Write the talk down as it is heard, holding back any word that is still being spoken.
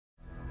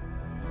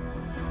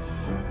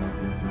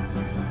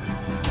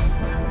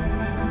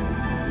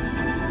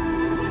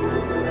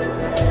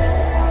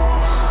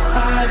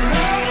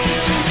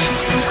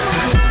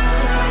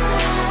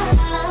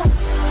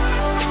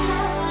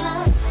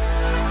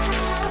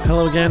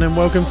Hello again and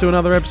welcome to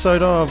another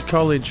episode of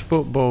College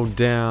Football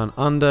Down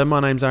Under. My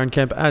name's Aaron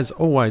Kemp. As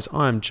always,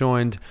 I am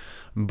joined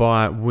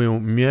by Will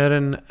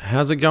Muren.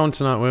 How's it going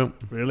tonight, Will?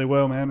 Really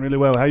well, man. Really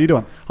well. How you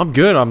doing? I'm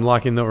good. I'm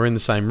liking that we're in the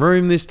same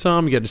room this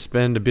time. We get to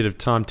spend a bit of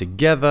time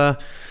together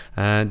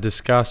and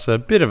discuss a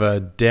bit of a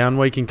down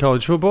week in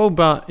college football,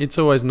 but it's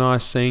always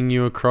nice seeing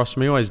you across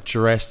me, always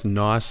dressed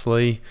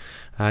nicely.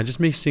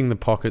 Just missing the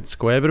pocket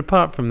square, but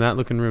apart from that,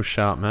 looking real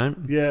sharp, mate.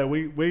 Yeah,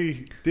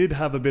 we did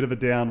have a bit of a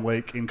down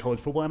week in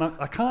college football, and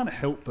I can't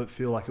help but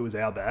feel like it was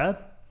our bad.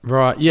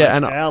 Right, yeah.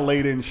 And our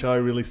lead-in show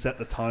really set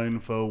the tone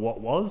for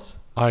what was.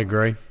 I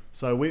agree.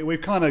 So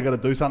we've kind of got to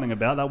do something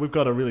about that. We've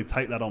got to really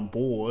take that on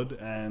board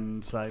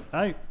and say,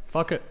 hey,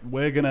 fuck it.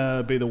 We're going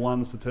to be the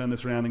ones to turn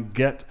this around and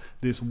get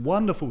this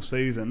wonderful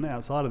season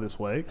outside of this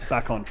week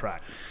back on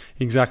track.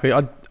 Exactly.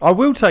 I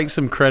will take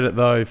some credit,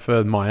 though,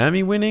 for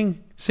Miami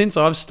winning. Since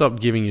I've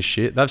stopped giving a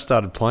shit, they've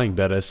started playing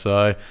better,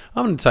 so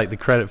I'm going to take the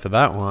credit for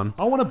that one.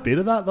 I want a bit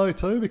of that, though,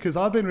 too, because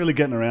I've been really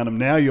getting around them.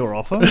 Now you're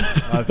off them.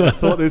 I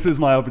thought this is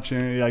my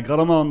opportunity. I got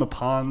them on the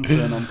puns,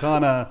 and I'm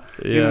kind of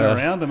getting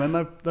around them,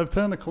 and they've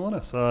turned the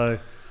corner, so...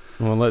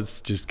 Well, let's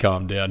just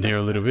calm down here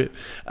a little bit.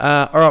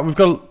 All right, we've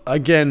got,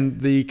 again,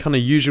 the kind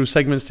of usual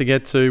segments to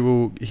get to.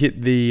 We'll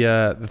hit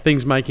the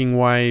things making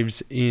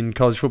waves in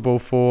college football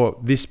for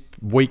this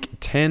week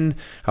 10.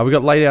 We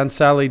got Lay Down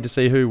Sally to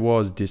see who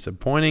was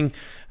disappointing.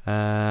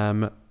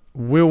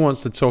 Will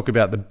wants to talk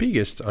about the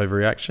biggest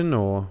overreaction,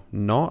 or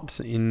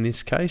not in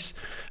this case.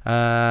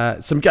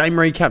 Some game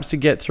recaps to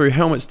get through,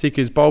 helmet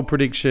stickers, bold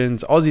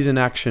predictions, Aussies in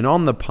action,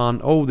 on the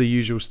punt, all the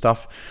usual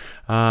stuff.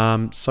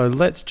 So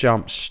let's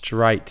jump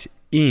straight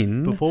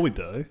in. Before we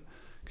do,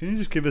 can you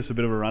just give us a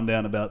bit of a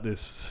rundown about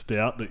this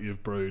stout that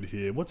you've brewed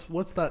here? What's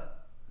that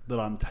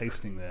I'm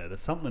tasting there?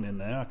 There's something in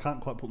there. I can't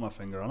quite put my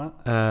finger on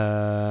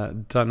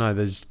it. Don't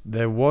know.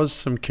 There was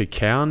some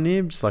cacao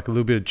nibs, like a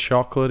little bit of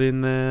chocolate in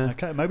there.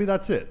 Okay, maybe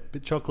that's it. A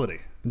bit chocolatey.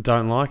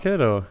 Don't like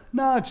it, or?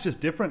 No, it's just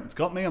different. It's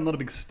got me. I'm not a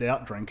big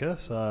stout drinker,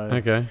 so...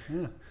 Okay.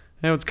 Yeah,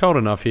 it's cold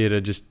enough here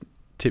to just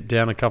tip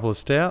down a couple of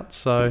stouts,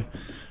 so...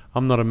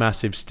 I'm not a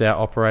massive stout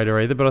operator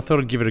either, but I thought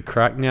I'd give it a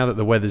crack. Now that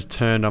the weather's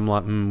turned, I'm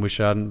like, wish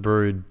I hadn't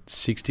brewed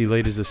 60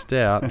 litres of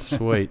stout.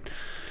 Sweet.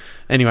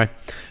 Anyway,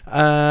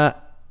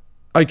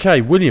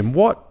 okay, William,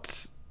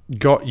 what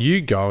got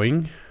you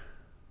going,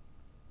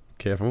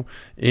 careful,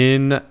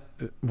 in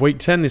week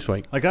 10 this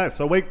week? Okay,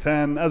 so week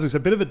 10, as we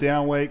said, a bit of a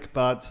down week,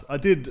 but I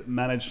did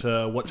manage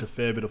to watch a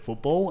fair bit of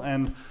football.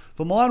 And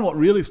for mine, what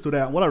really stood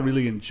out, what I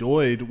really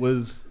enjoyed,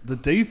 was the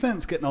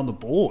defence getting on the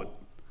board.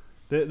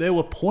 There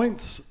were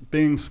points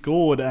being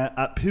scored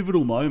at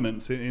pivotal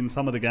moments in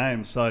some of the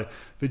games. So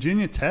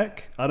Virginia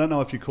Tech, I don't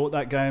know if you caught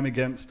that game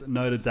against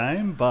Notre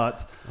Dame,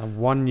 but... A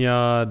 1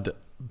 yard...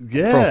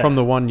 Yeah. From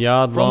the 1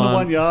 yard line. From the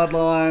 1 yard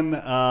line,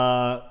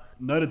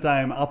 Notre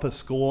Dame up a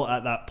score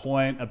at that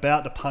point,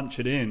 about to punch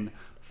it in,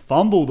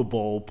 fumble the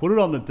ball, put it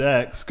on the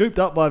deck, scooped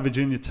up by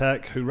Virginia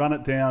Tech, who run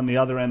it down the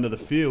other end of the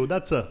field.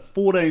 That's a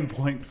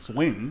 14-point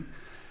swing.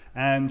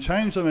 And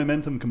changed the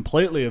momentum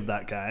completely of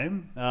that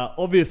game.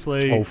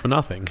 Obviously... All for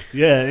nothing.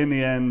 Yeah, in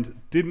the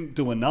end, didn't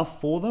do enough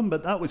for them,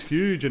 but that was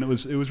huge, and it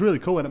was really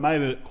cool, and it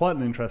made it quite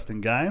an interesting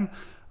game.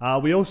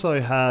 We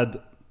also had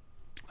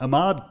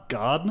Ahmad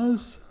Gardner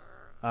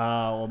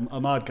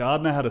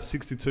had a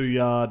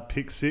 62-yard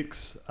pick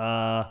six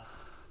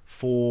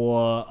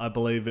for, I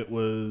believe it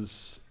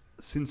was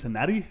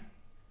Cincinnati.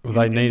 Well,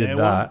 they needed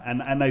that.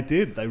 And they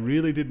did. They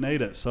really did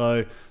need it.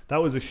 So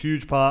that was a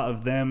huge part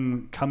of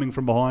them coming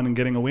from behind and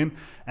getting a win.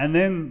 And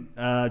then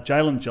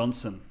Jalen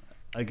Johnson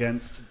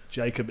against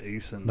Jacob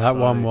Eason. That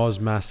one was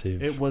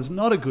massive. It was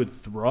not a good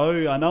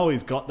throw. I know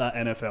he's got that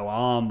NFL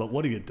arm, but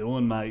what are you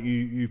doing, mate?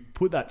 You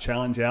put that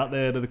challenge out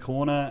there to the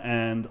corner,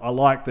 and I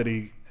like that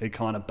he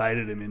kind of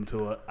baited him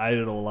into it, ate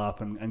it all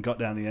up, and got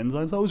down the end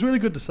zone. So it was really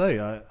good to see.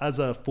 As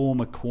a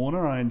former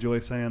corner, I enjoy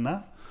seeing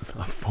that.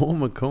 A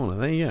former corner,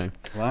 there you go.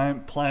 Well, I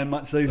ain't playing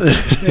much these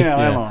days now,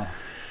 am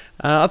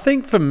I? I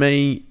think for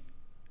me,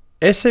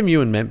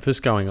 SMU and Memphis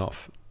going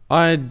off.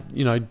 I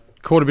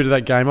caught a bit of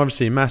that game.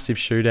 Obviously, a massive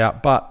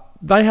shootout, but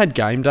they had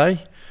game day,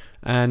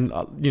 and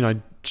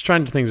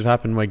strange things have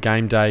happened where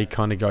game day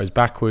kind of goes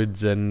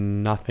backwards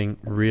and nothing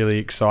really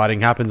exciting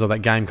happens, or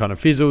that game kind of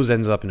fizzles,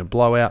 ends up in a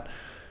blowout.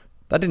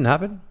 That didn't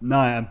happen. No,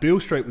 and Beale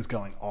Street was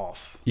going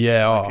off.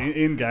 Yeah,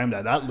 in game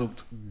day, that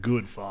looked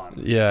good fun.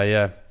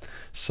 Yeah.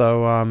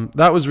 So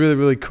that was really,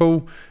 really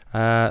cool.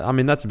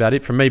 That's about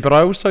it from me. But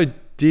I also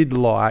did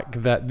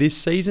like that this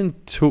season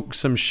took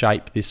some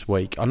shape this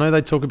week. I know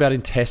they talk about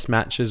in test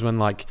matches when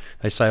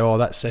they say,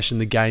 that session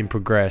the game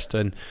progressed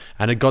and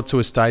it got to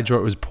a stage where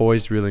it was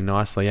poised really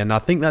nicely. And I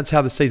think that's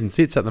how the season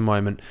sits at the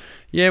moment.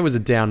 Yeah, it was a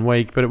down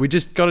week, but we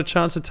just got a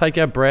chance to take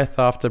our breath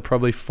after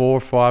probably 4 or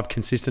 5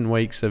 consistent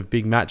weeks of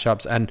big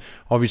matchups, and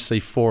obviously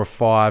 4 or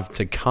 5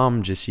 to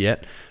come just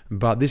yet.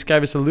 But this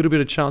gave us a little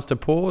bit of chance to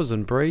pause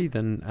and breathe,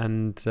 and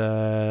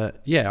I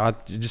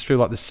just feel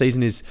like the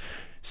season is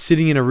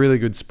sitting in a really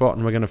good spot,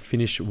 and we're going to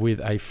finish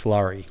with a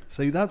flurry.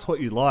 See, that's what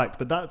you liked,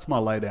 but that's my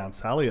lay down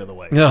Sally of the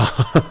week.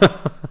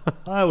 Oh.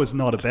 I was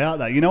not about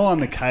that. You know, I'm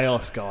the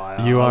chaos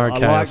guy. You are a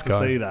chaos guy. guy. I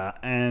like to see that.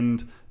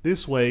 And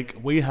this week,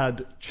 we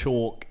had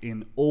chalk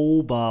in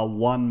all bar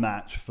one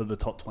match for the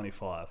top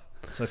 25.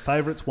 So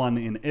favourites won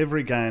in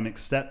every game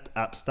except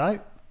App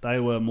State. They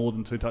were more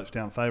than 2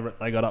 touchdown favourite.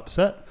 They got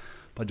upset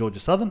by Georgia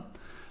Southern.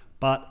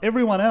 But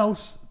everyone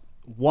else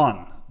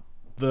won.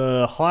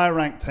 The higher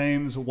ranked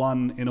teams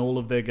won in all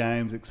of their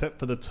games except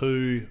for the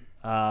 2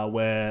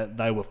 where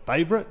they were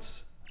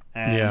favourites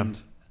and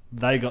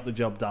they got the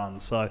job done.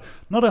 So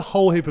not a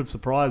whole heap of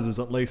surprises,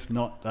 at least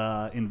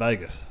not in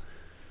Vegas.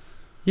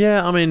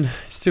 Yeah, I mean,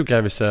 still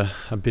gave us a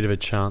bit of a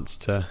chance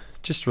to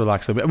just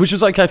relax a bit, which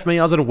was okay for me.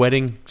 I was at a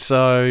wedding,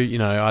 so, you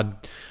know,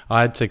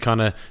 I had to kind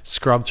of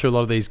scrub through a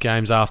lot of these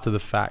games after the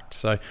fact.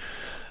 So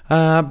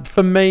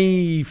for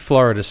me,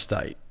 Florida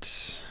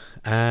State.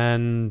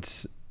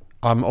 And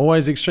I'm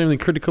always extremely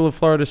critical of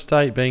Florida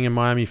State, being a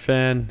Miami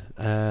fan.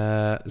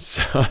 But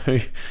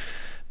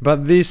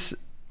this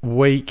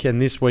week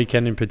and this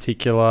weekend in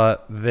particular,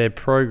 their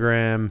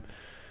program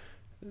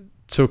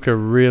took a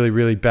really,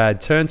 really bad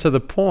turn to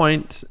the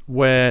point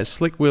where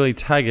Slick Willie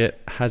Taggart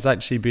has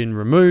actually been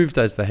removed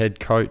as the head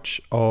coach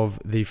of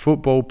the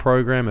football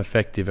program,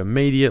 effective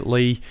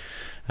immediately.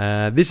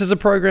 This is a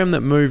program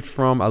that moved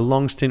from a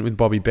long stint with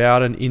Bobby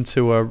Bowden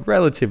into a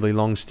relatively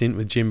long stint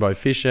with Jimbo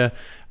Fisher.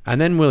 And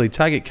then Willie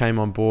Taggart came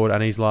on board,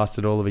 and he's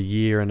lasted all of a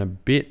year and a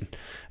bit.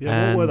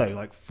 Yeah, what were they,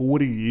 like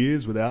 40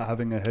 years without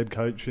having a head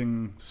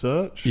coaching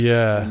search?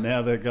 Yeah. And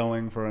now they're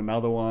going for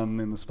another one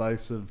in the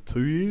space of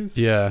 2 years?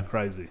 Yeah.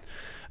 Crazy.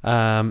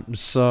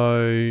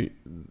 So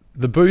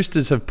the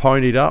boosters have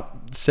ponied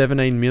up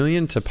 $17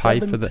 million to pay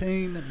for the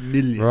 $17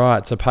 million.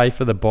 Right, to pay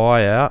for the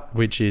buyout,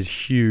 which is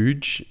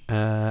huge.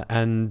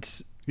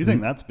 And you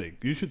think that's big?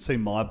 You should see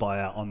my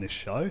buyout on this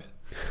show.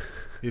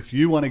 If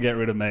you want to get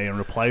rid of me and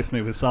replace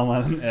me with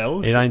someone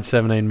else, it ain't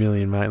 17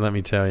 million, mate, let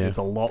me tell you. It's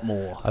a lot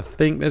more. I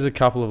think there's a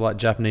couple of like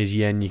Japanese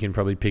yen you can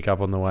probably pick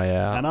up on the way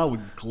out. And I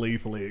would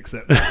gleefully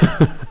accept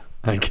that.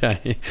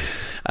 Okay.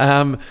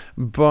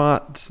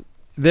 But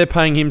they're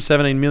paying him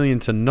 $17 million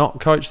to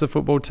not coach the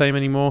football team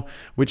anymore,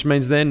 which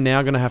means they're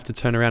now going to have to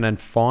turn around and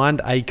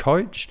find a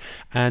coach.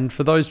 And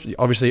for those,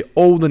 obviously,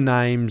 all the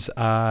names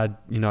are,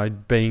 you know,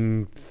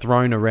 being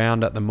thrown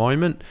around at the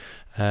moment,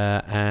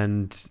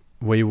 and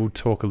we will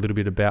talk a little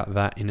bit about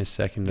that in a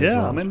second as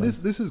well. Yeah, I mean,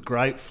 this is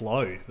great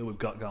flow that we've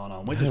got going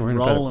on. We're just we're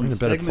rolling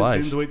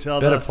segments into each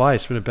other. We're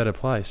in a better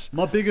place.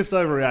 My biggest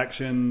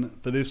overreaction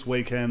for this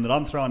weekend that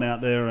I'm throwing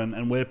out there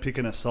and we're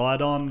picking a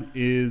side on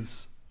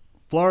is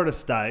Florida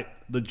State,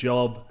 the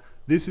job.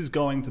 This is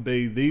going to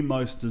be the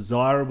most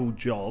desirable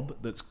job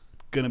that's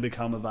going to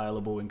become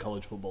available in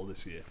college football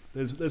this year.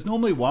 There's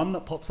normally one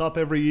that pops up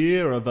every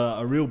year of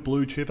a real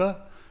blue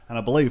chipper, and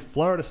I believe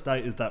Florida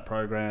State is that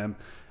program.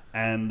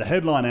 And the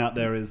headline out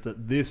there is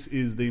that this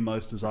is the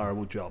most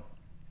desirable job.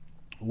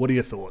 What are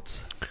your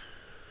thoughts?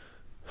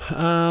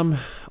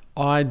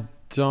 I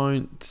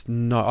don't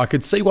know. I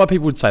could see why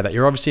people would say that.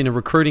 You're obviously in a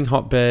recruiting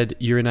hotbed.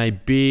 You're in a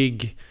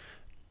big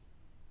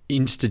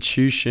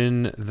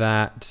institution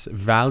that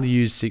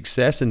values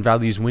success and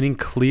values winning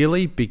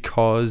clearly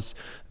because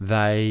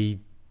they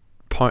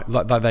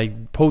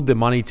pulled the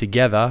money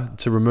together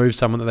to remove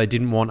someone that they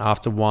didn't want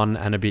after 1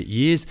 and a bit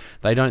years.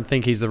 They don't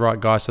think he's the right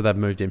guy, so they've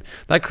moved him.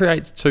 That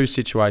creates 2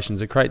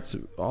 situations. It creates,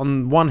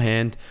 on one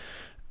hand,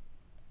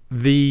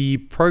 the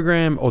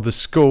program or the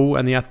school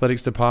and the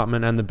athletics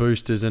department and the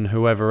boosters and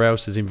whoever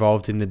else is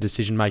involved in the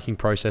decision-making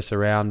process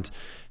around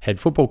head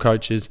football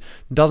coaches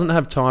doesn't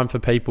have time for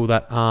people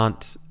that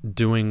aren't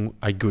doing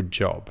a good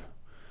job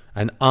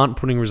and aren't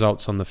putting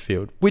results on the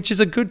field, which is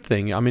a good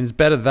thing. I mean, it's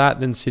better that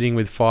than sitting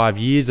with 5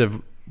 years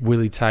of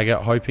Willie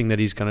Taggart hoping that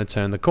he's going to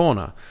turn the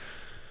corner.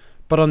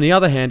 But on the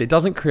other hand, it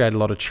doesn't create a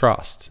lot of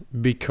trust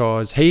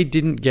because he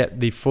didn't get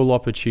the full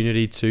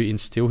opportunity to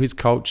instill his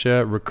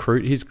culture,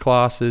 recruit his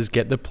classes,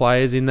 get the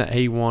players in that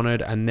he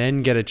wanted, and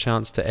then get a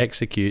chance to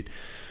execute.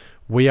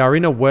 We are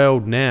in a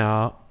world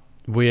now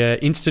where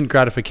instant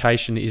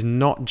gratification is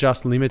not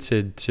just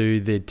limited to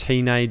the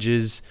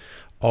teenagers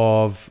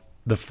of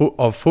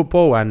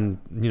football and,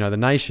 you know, the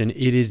nation.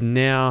 It is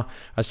now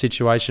a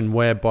situation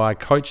whereby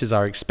coaches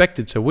are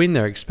expected to win.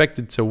 They're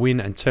expected to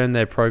win and turn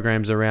their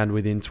programs around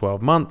within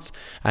 12 months.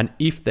 And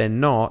if they're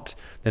not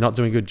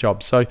doing a good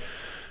job. So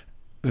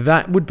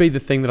that would be the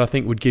thing that I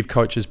think would give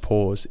coaches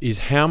pause, is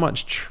how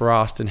much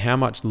trust and how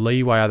much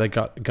leeway are they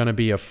going to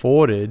be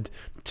afforded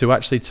to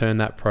actually turn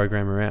that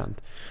program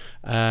around.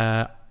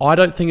 I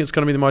don't think it's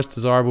going to be the most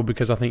desirable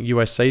because I think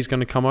USC is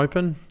going to come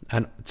open.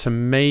 And to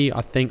me,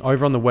 I think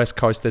over on the West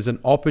Coast, there's an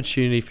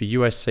opportunity for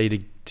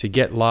USC to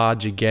get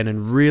large again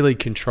and really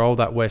control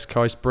that West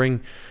Coast,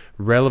 bring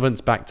relevance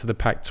back to the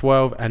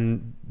Pac-12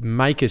 and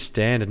make a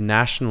stand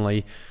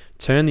nationally,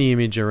 turn the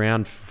image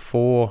around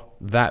for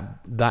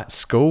that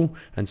school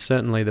and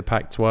certainly the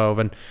Pac-12.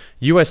 And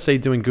USC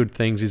doing good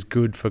things is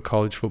good for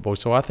college football.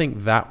 So I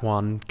think that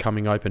one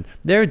coming open.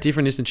 They're a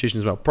different institution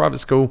as well. Private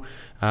school,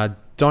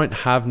 don't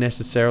have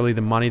necessarily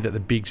the money that the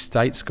big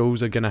state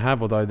schools are going to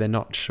have, although they're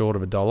not short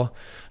of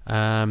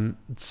 $1.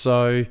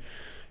 So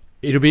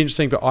it'll be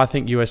interesting, but I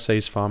think USC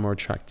is far more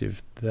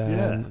attractive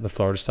than the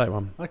Florida State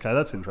one. Okay,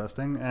 that's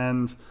interesting.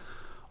 And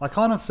I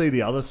kind of see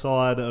the other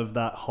side of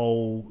that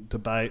whole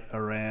debate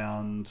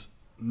around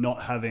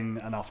not having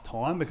enough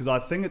time, because I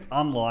think it's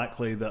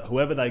unlikely that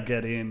whoever they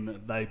get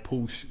in, they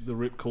push the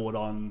ripcord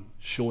on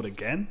short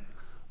again.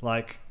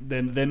 Like,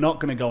 they're not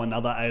going to go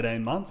another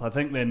 18 months. I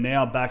think they're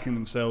now backing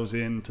themselves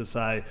in to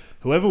say,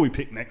 whoever we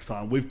pick next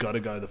time, we've got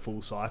to go the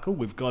full cycle.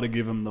 We've got to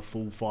give them the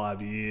full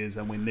 5 years,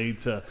 and we need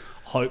to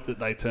hope that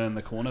they turn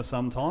the corner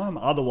sometime.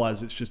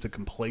 Otherwise, it's just a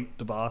complete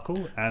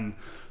debacle. And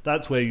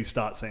that's where you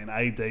start seeing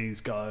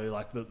ADs go,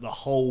 like the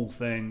whole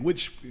thing,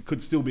 which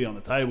could still be on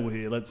the table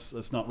here.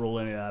 Let's not rule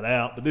any of that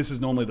out. But this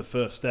is normally the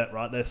first step,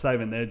 right? They're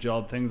saving their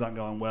job. Things aren't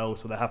going well,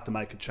 so they have to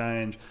make a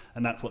change,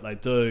 and that's what they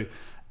do.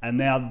 And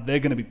now they're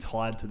going to be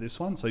tied to this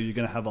one. So you're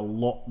going to have a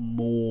lot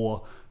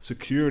more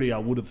security, I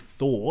would have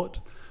thought,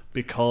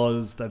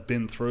 because they've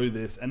been through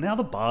this. And now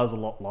the bar's a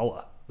lot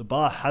lower. The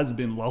bar has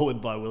been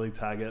lowered by Willie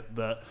Taggart,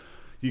 that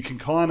you can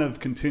kind of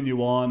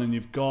continue on, and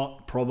you've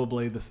got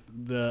probably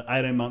the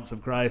 18 months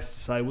of grace to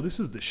say, well, this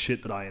is the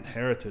shit that I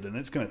inherited, and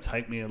it's going to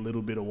take me a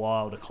little bit of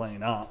while to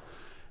clean up.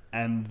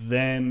 And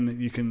then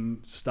you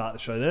can start the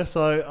show there.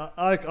 So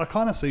I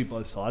kind of see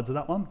both sides of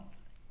that one.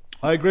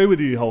 I agree with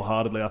you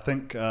wholeheartedly. I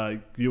think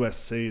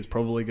USC is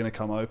probably going to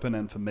come open,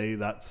 and for me,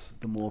 that's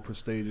the more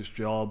prestigious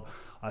job.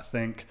 I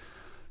think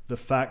the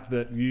fact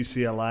that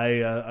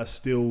UCLA are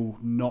still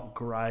not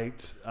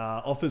great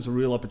offers a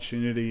real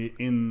opportunity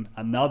in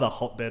another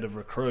hotbed of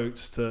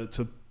recruits to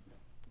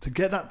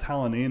get that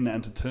talent in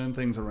and to turn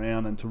things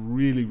around and to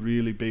really,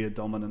 really be a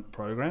dominant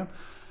program.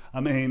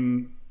 I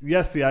mean,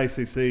 yes, the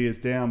ACC is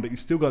down, but you've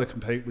still got to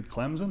compete with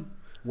Clemson,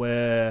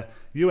 where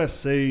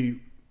USC...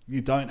 you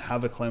don't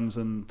have a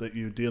Clemson that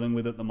you're dealing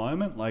with at the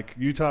moment. Like,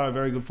 Utah are a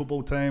very good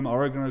football team,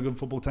 Oregon are a good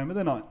football team, but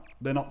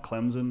they're not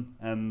Clemson,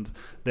 and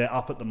they're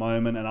up at the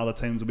moment, and other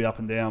teams will be up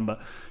and down, but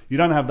you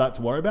don't have that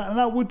to worry about. And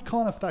that would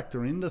kind of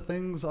factor into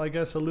things, I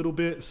guess, a little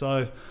bit.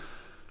 So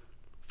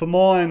for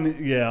mine,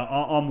 yeah,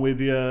 I'm with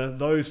you.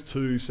 Those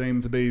two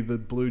seem to be the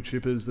blue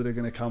chippers that are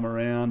going to come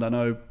around. I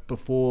know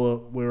before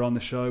we were on the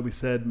show, we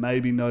said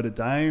maybe Notre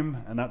Dame,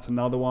 and that's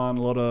another one.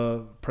 A lot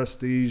of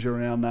prestige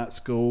around that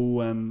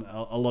school and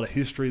a lot of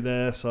history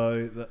there,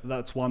 so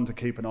that's one to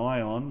keep an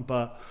eye on.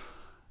 But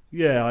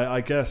yeah,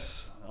 I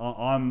guess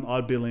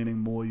I'd be leaning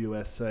more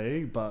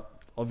USC, but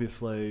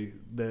obviously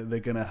they're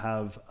going to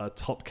have a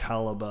top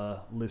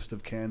caliber list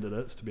of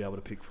candidates to be able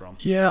to pick from.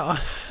 Yeah,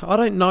 I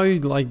don't know,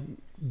 like,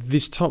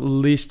 this top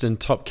list and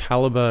top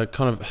caliber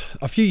kind of...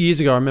 A few years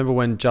ago, I remember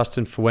when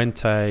Justin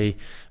Fuente,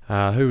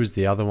 who was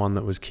the other one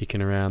that was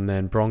kicking around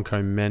then?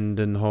 Bronco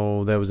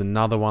Mendenhall. There was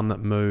another one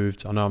that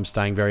moved. I know I'm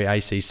staying very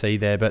ACC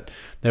there, but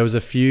there was a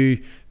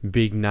few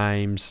big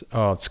names.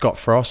 Oh, Scott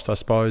Frost, I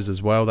suppose,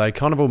 as well. They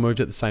kind of all moved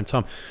at the same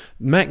time.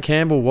 Matt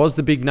Campbell was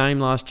the big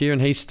name last year,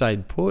 and he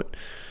stayed put.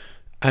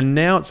 And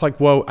now it's like,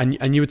 well,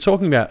 and you were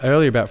talking about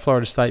earlier about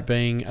Florida State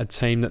being a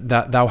team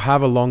that they'll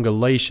have a longer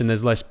leash and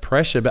there's less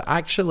pressure. But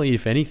actually,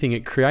 if anything,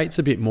 it creates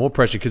a bit more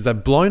pressure because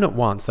they've blown it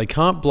once. They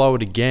can't blow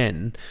it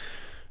again.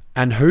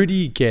 And who do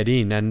you get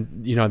in?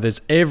 And, you know,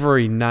 there's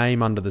every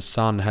name under the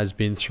sun has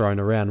been thrown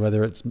around,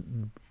 whether it's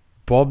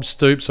Bob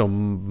Stoops or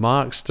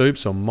Mark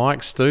Stoops or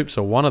Mike Stoops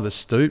or one of the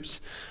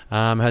Stoops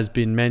has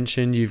been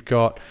mentioned. You've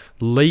got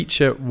Leach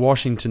at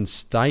Washington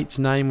State's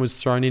name was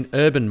thrown in.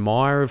 Urban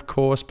Meyer, of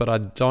course, but I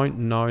don't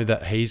know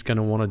that he's going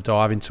to want to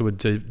dive into a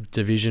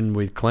division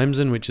with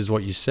Clemson, which is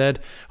what you said.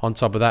 On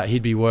top of that,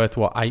 he'd be worth,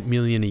 $8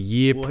 million a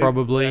year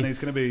probably. And he's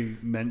going to be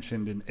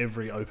mentioned in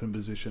every open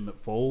position that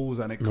falls,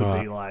 and it could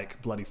be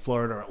like bloody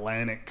Florida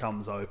Atlantic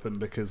comes open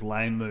because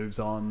Lane moves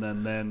on,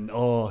 and then,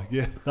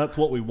 that's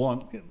what we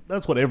want.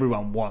 That's what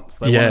everyone wants.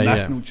 They want a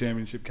national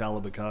championship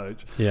caliber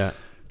coach. Yeah.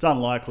 It's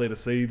unlikely to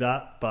see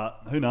that,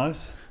 but who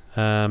knows?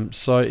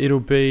 So it'll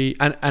be...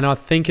 And I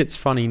think it's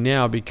funny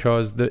now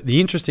because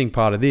the interesting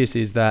part of this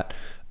is that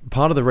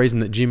part of the reason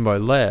that Jimbo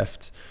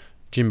left,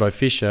 Jimbo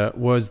Fisher,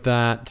 was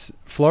that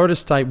Florida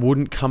State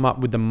wouldn't come up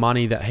with the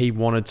money that he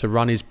wanted to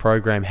run his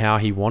program how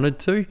he wanted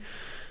to.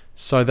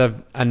 So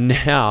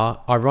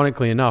now,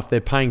 ironically enough,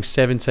 they're paying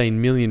 $17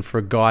 million for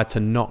a guy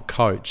to not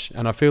coach.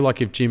 And I feel like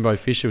if Jimbo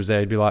Fisher was there,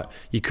 he'd be like,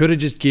 you could have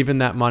just given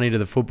that money to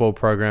the football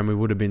program, we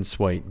would have been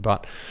sweet.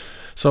 But...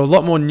 So a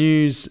lot more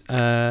news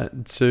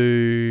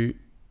to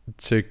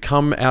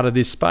come out of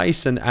this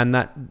space, and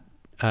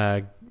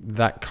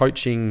that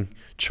coaching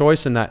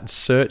choice and that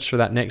search for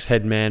that next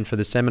head man for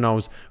the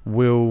Seminoles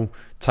will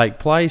take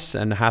place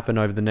and happen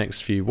over the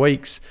next few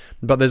weeks.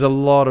 But there's a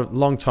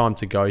long time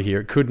to go here.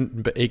 It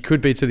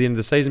could be to the end of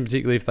the season,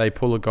 particularly if they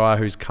pull a guy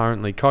who's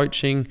currently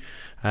coaching.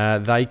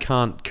 They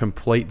can't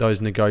complete those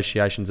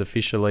negotiations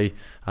officially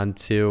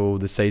until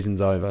the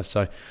season's over.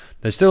 So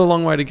there's still a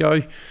long way to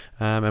go,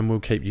 and we'll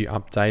keep you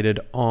updated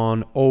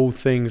on all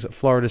things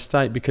Florida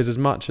State, because as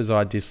much as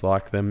I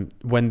dislike them,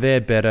 when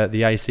they're better,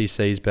 the ACC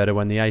is better.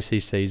 When the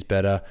ACC is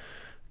better,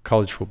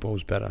 college football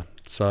is better.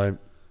 So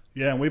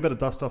Yeah, and we better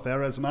dust off our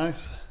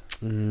resumes.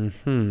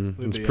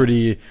 It's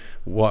pretty,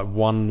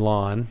 one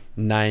line,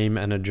 name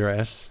and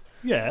address.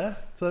 Yeah,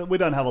 so we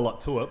don't have a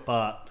lot to it,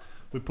 but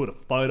we put a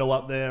photo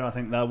up there. I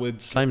think that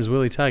would... Same as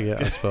Willie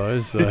Taggart, I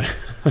suppose. So.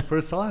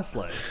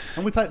 Precisely.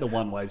 And we take the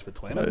one wage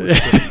between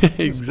it.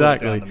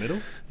 Exactly. Down the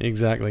middle.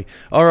 Exactly.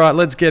 All right,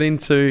 let's get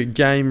into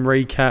game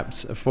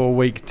recaps for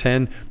Week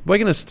 10. We're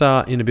going to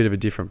start in a bit of a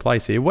different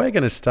place here. We're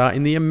going to start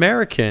in the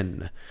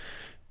American.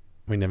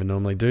 We never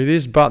normally do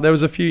this, but there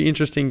was a few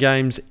interesting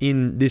games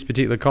in this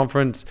particular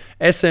conference.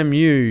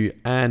 SMU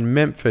and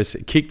Memphis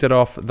kicked it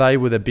off. They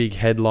were the big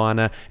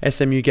headliner.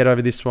 SMU get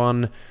over this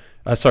one.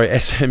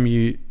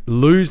 SMU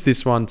lose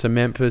this one to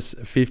Memphis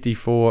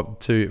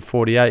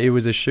 54-48. It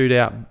was a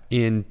shootout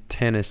in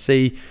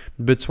Tennessee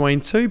between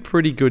two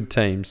pretty good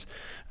teams.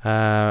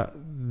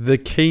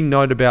 The key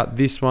note about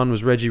this one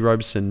was Reggie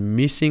Roberson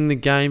missing the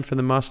game for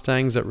the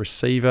Mustangs at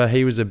receiver.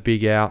 He was a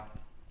big out.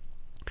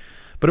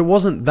 But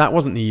that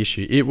wasn't the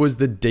issue. It was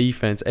the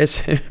defense.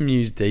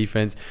 SMU's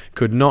defense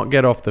could not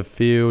get off the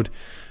field.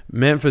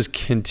 Memphis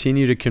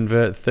continued to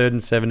convert 3rd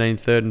and 17,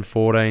 3rd and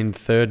 14,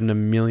 3rd and a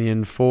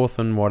million, 4th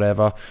and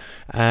whatever.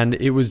 And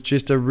it was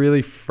just a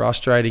really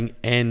frustrating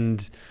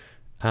end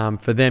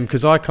for them,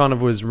 because I kind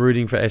of was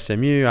rooting for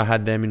SMU. I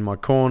had them in my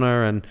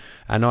corner and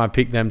I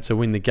picked them to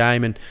win the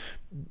game. And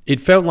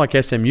it felt like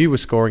SMU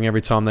was scoring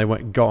every time they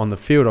got on the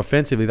field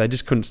offensively. They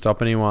just couldn't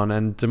stop anyone.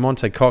 And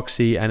DeMonte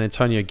Coxey and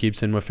Antonio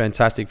Gibson were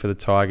fantastic for the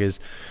Tigers.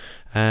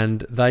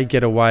 And they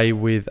get away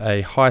with a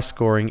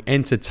high-scoring,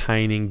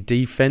 entertaining,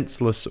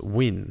 defenseless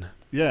win.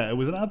 Yeah, it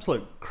was an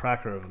absolute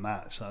cracker of a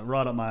match. So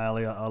right up my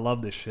alley. I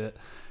love this shit.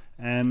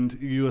 And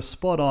you were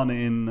spot on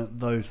in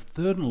those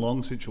 3rd and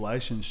long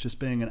situations just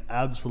being an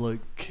absolute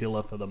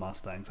killer for the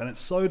Mustangs. And it's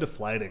so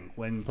deflating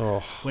when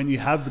you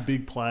have the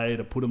big play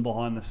to put them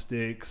behind the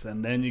sticks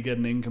and then you get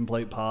an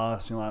incomplete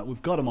pass. You're like,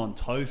 we've got them on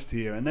toast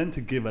here. And then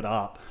to give it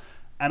up.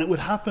 And it would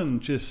happen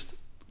just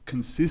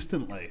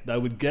consistently. They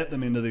would get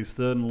them into these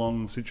 3rd and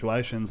long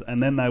situations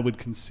and then they would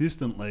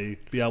consistently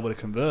be able to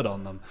convert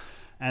on them.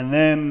 And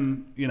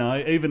then,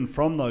 even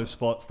from those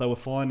spots, they were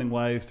finding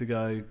ways to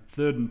go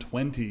 3rd and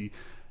 20,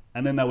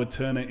 and then they would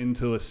turn it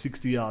into a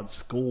 60-yard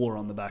score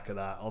on the back of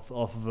that, off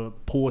of a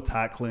poor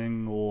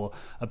tackling or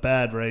a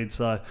bad read.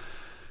 So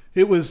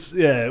it was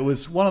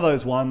one of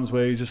those ones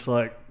where you're just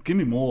like, give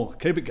me more,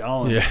 keep it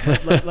going. Yeah.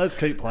 Let's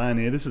keep playing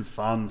here. This is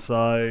fun.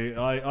 So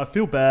I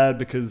feel bad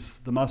because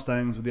the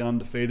Mustangs were the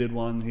undefeated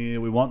one here.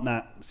 We want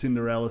that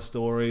Cinderella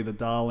story, the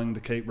darling, to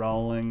keep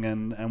rolling,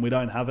 and we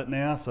don't have it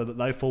now, so that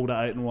they fall to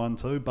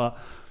 8-1 too. But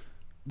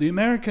the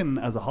American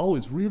as a whole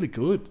is really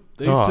good.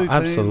 These two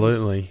teams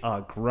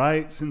are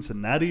great.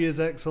 Cincinnati is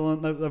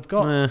excellent. They've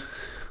got...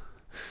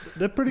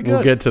 They're pretty good.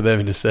 We'll get to them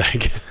in a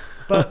sec.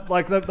 But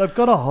they've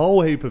got a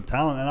whole heap of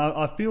talent, and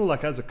I feel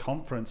like as a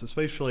conference,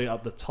 especially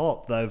up the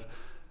top, they've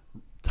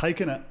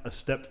taken a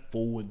step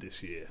forward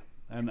this year,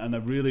 and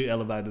they've really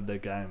elevated their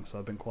game. So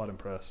I've been quite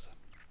impressed.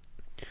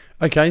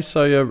 Okay,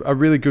 so a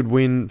really good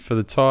win for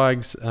the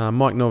Tigers.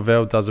 Mike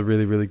Norvell does a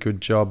really, really good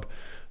job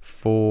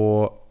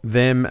for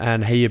them,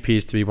 and he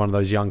appears to be one of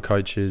those young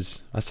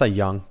coaches. I say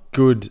young,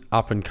 good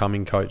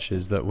up-and-coming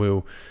coaches that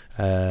will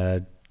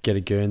get a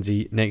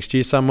Guernsey next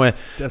year somewhere.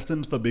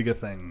 Destined for bigger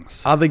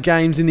things. Other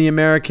games in the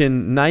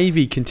American,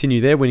 Navy continue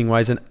their winning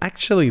ways and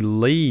actually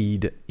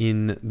lead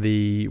in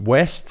the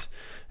West.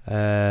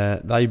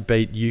 They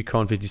beat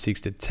UConn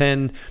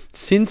 56-10.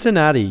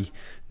 Cincinnati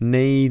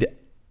need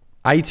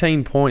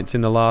 18 points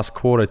in the last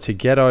quarter to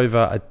get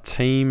over a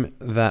team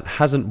that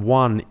hasn't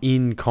won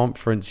in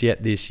conference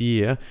yet this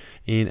year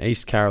in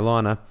East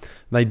Carolina.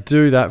 They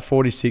do that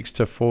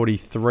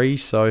 46-43,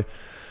 so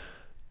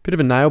bit of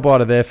a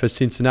nail-biter there for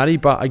Cincinnati,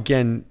 but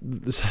again,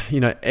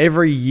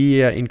 every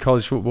year in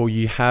college football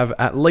you have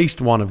at least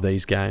one of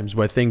these games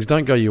where things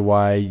don't go your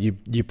way,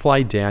 you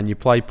play down, you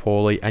play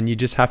poorly, and you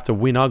just have to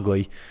win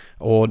ugly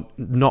or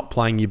not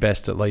playing your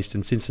best at least,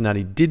 and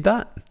Cincinnati did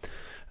that.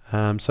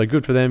 So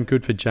good for them,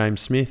 good for James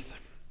Smith,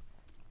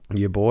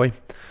 your boy.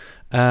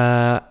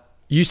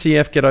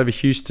 UCF get over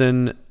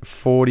Houston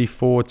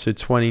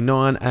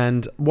 44-29,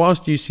 and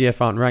whilst UCF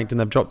aren't ranked and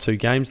they've dropped 2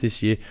 games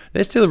this year,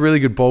 they're still a really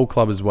good ball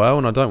club as well,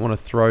 and I don't want to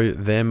throw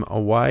them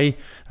away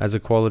as a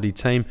quality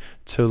team.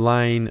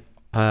 Tulane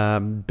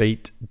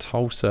beat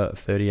Tulsa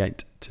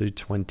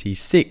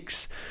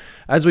 38-26.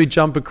 As we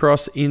jump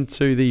across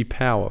into the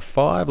Power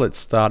 5, let's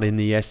start in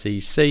the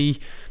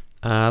SEC.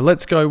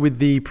 Let's go with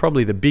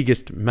probably the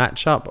biggest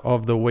matchup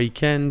of the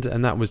weekend,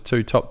 and that was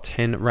 2 top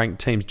 10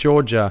 ranked teams.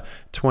 Georgia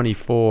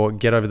 24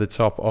 get over the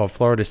top of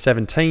Florida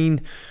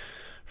 17.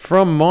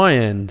 From my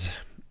end,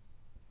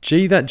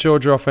 that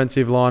Georgia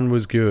offensive line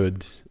was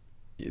good.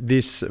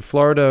 This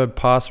Florida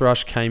pass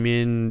rush came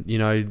in,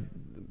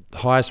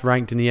 highest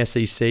ranked in the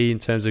SEC in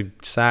terms of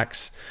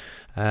sacks.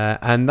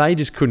 And they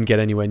just couldn't get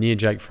anywhere near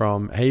Jake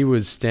Fromm. He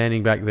was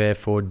standing back there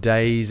for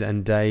days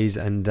and days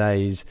and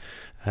days.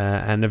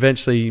 And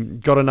eventually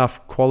got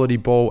enough quality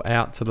ball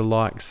out to the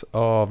likes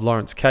of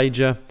Lawrence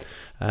Cager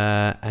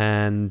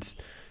and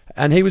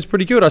And he was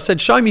pretty good. I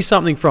said, show me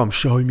something.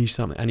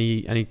 And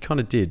he kind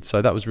of did.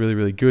 So that was really,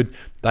 really good.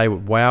 They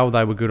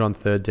were good on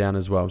third down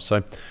as well.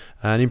 So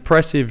an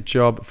impressive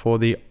job for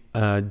the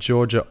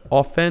Georgia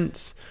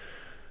offense.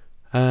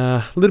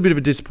 A little bit of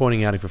a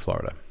disappointing outing for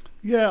Florida.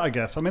 Yeah, I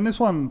guess. I mean, this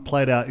one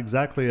played out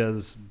exactly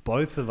as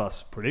both of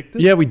us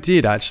predicted. Yeah, we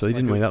did actually,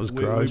 didn't we? That was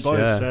gross. We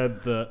both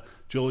said that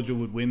Georgia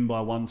would win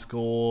by one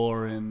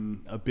score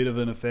in a bit of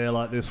an affair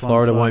like this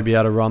Florida won't be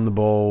able to run the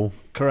ball.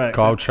 Correct.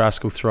 Kyle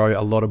Trask will throw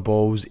a lot of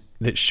balls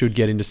that should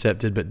get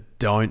intercepted but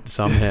don't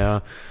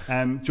somehow.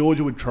 And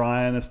Georgia would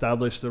try and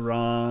establish the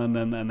run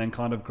and then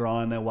kind of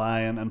grind their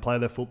way and play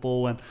their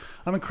football. And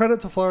I mean, credit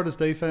to Florida's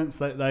defense.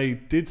 They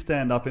did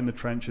stand up in the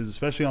trenches,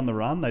 especially on the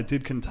run. They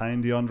did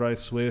contain DeAndre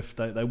Swift.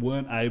 They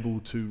weren't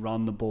able to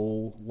run the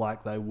ball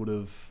like they would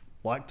have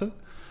liked to.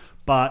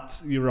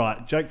 But you're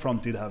right, Jake Fromm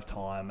did have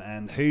time,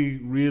 and he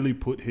really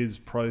put his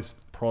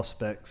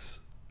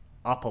prospects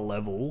up a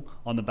level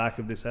on the back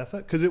of this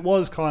effort, because it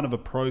was kind of a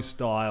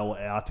pro-style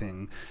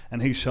outing,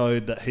 and he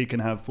showed that he can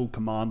have full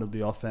command of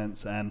the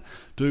offense and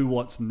do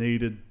what's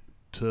needed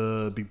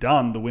to be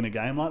done to win a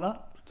game like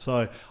that.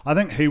 So I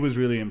think he was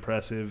really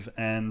impressive,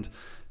 and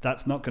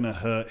that's not going to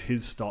hurt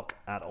his stock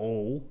at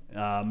all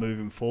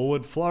moving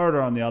forward. Florida,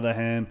 on the other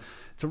hand,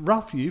 it's a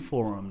rough year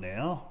for them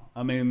now.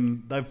 I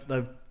mean,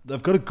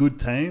 they've got a good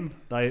team.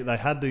 They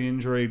had the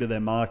injury to their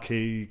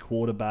marquee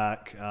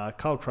quarterback.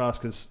 Kyle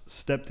Trask has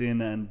stepped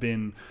in and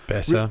been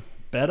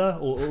better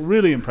or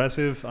really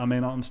impressive. I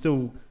mean, I'm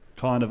still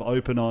kind of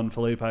open on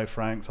Felipe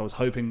Franks. I was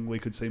hoping we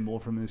could see more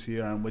from this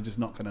year, and we're just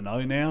not going to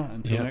know now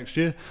until next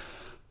year.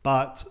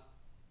 But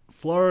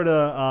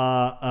Florida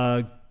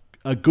are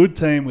a good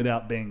team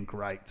without being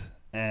great.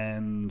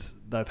 And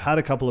they've had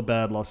a couple of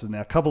bad losses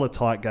now, a couple of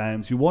tight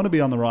games. You want to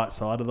be on the right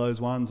side of those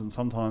ones, and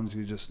sometimes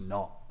you're just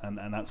not.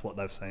 And that's what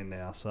they've seen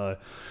now. So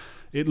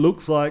it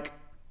looks like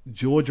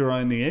Georgia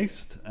own the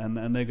East, and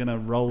they're going to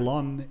roll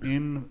on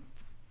in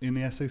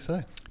the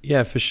SEC.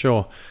 Yeah, for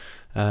sure.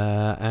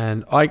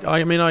 And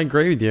I mean, I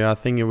agree with you. I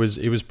think it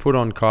was put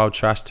on Kyle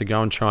Trask to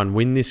go and try and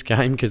win this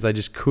game because they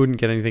just couldn't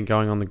get anything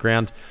going on the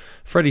ground.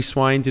 Freddie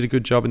Swain did a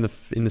good job in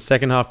the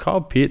second half. Kyle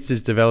Pitts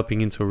is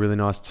developing into a really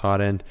nice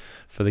tight end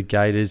for the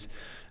Gators.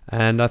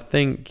 And I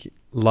think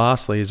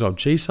lastly as well,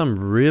 some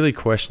really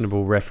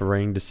questionable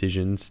refereeing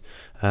decisions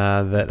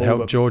that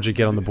helped Georgia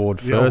get on the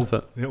board first.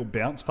 The old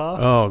bounce pass.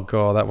 Oh,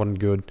 God, that wasn't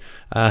good.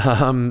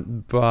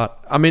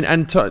 But, I mean,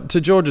 and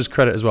to Georgia's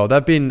credit as well,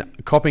 they've been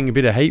copping a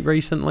bit of heat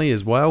recently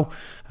as well.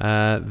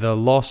 The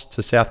loss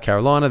to South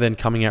Carolina, then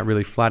coming out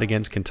really flat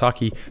against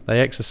Kentucky, they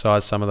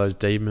exercised some of those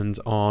demons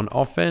on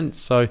offense.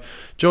 So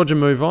Georgia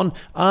move on.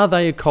 Are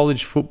they a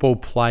college football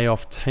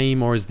playoff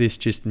team, or is this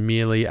just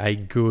merely a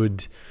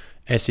good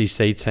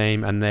SEC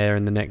team and they're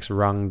in the next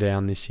rung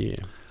down this year?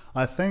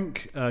 I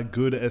think a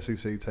good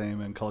SEC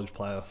team and college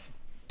playoff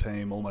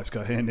team almost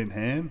go hand in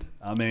hand.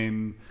 I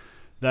mean,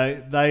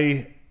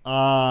 they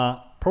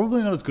are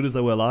probably not as good as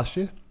they were last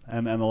year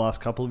and the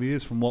last couple of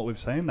years from what we've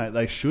seen.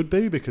 They should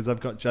be, because they've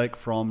got Jake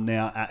Fromm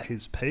now at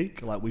his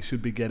peak. Like, we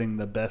should be getting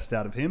the best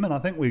out of him, and I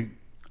think we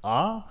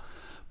are.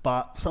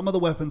 But some of the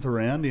weapons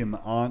around him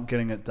aren't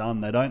getting it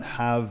done. They don't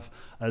have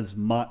as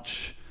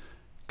much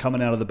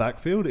coming out of the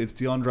backfield. It's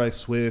DeAndre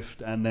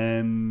Swift and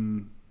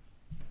then,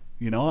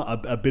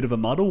 a bit of a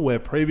muddle where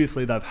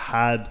previously they've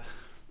had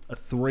a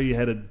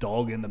three-headed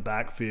dog in the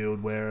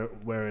backfield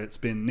where it's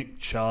been Nick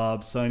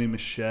Chubb, Sony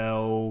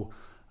Michel,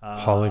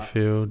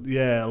 Holyfield.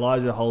 Yeah,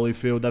 Elijah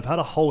Holyfield. They've had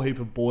a whole heap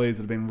of boys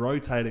that have been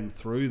rotating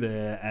through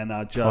there and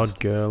are just Todd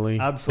Gurley.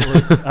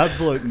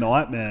 absolute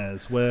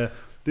nightmares, where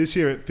this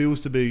year it feels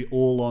to be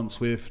all on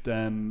Swift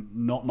and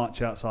not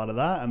much outside of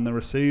that, and the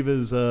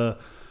receivers are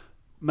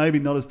maybe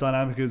not as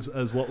dynamic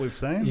as what we've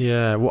seen.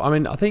 Yeah, well, I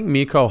mean, I think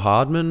Mecole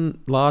Hardman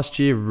last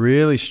year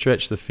really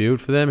stretched the field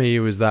for them. He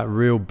was that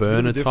real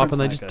burner type, and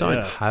they just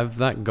don't have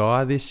that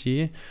guy this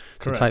year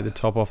to take the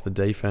top off the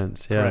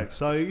defense. Yeah. Correct.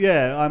 So,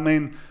 yeah, I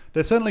mean,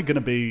 they're certainly going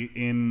to be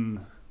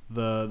in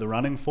the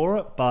running for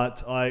it,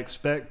 but I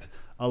expect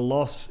a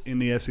loss in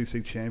the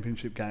SEC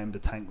championship game to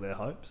tank their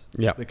hopes.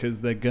 Yeah.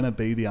 Because they're going to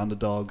be the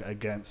underdog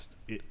against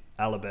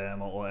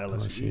Alabama or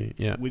LSU.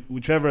 Yeah.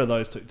 Whichever of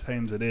those two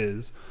teams it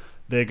is,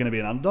 they're going to be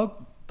an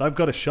underdog. They've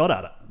got a shot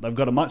at it. They've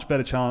got a much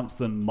better chance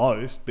than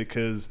most,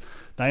 because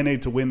they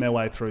need to win their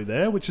way through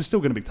there, which is still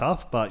going to be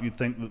tough, but you'd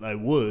think that they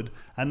would.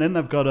 And then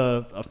they've got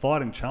a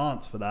fighting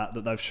chance for that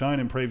they've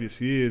shown in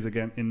previous years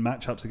again in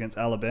matchups against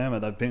Alabama.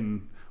 They've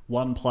been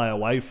one play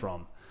away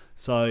from.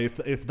 So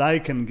if they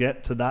can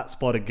get to that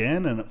spot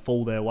again and it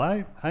fall their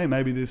way, hey,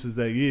 maybe this is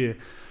their year.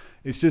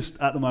 It's just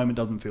at the moment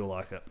doesn't feel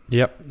like it.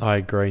 Yep, I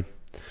agree.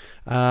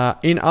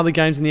 In other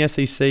games in the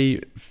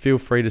SEC, feel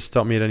free to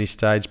stop me at any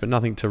stage, but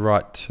nothing to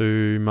write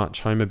too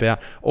much home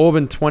about.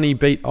 Auburn 20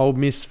 beat Ole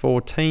Miss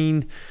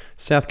 14.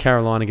 South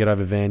Carolina get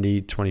over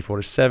Vandy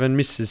 24-7.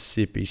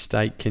 Mississippi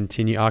State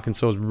continue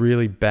Arkansas's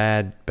really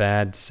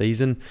bad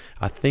season.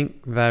 I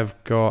think they've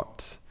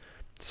got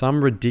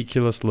some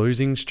ridiculous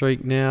losing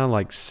streak now,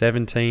 like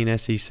 17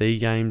 SEC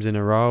games in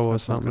a row or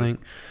something.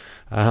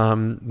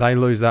 They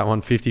lose that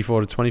one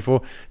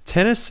 54-24.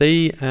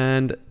 Tennessee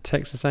and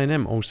Texas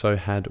A&M also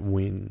had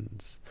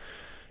wins.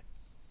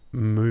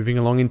 Moving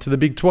along into the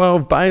Big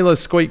 12, Baylor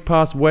squeaked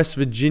past West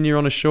Virginia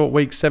on a short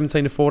week,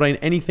 17-14.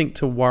 Anything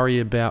to worry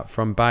about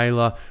from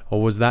Baylor,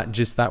 or was that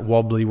just that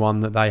wobbly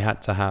one that they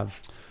had to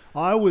have?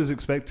 I was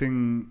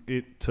expecting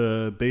it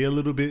to be a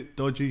little bit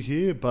dodgy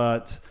here,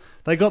 but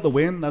they got the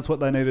win. That's what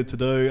they needed to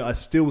do. I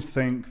still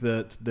think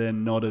that they're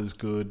not as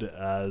good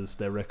as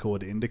their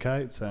record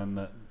indicates, and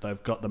that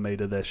they've got the meat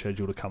of their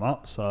schedule to come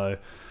up. So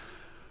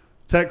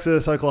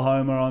Texas,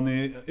 Oklahoma on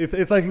the... If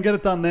they can get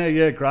it done there,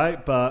 yeah,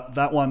 great. But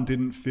that one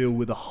didn't feel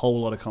with a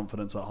whole lot of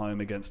confidence at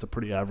home against a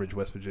pretty average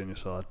West Virginia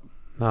side.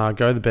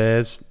 Go the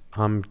Bears.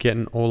 I'm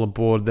getting all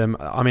aboard them.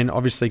 I mean,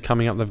 obviously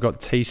coming up, they've got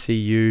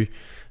TCU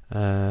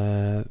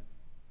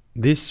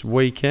this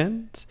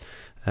weekend.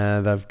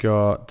 They've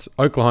got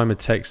Oklahoma,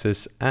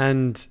 Texas,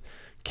 and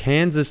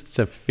Kansas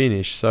to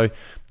finish. So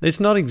it's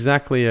not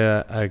exactly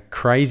a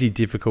crazy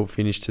difficult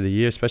finish to the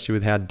year, especially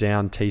with how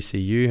down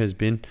TCU has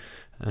been.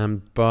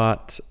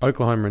 But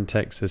Oklahoma and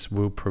Texas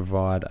will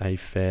provide a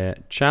fair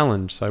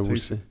challenge. So we'll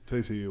see.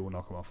 TCU will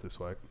knock them off this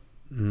week.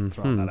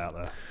 Throwing that out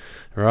there.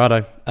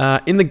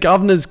 Righto. In the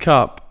Governor's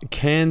Cup,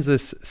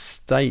 Kansas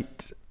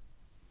State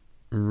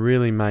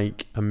really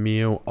make a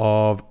meal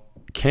of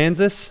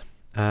Kansas.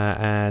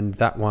 And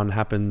that one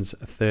happens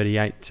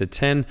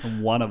 38-10.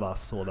 And one of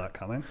us saw that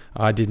coming.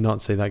 I did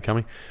not see that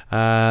coming.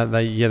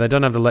 They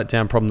don't have the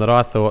letdown problem that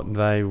I thought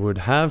they would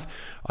have.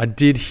 I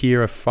did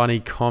hear a funny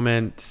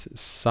comment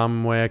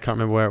somewhere, can't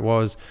remember where it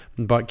was,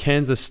 but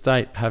Kansas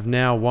State have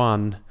now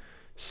won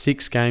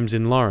 6 games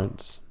in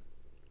Lawrence.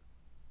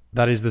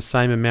 That is the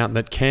same amount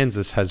that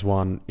Kansas has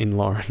won in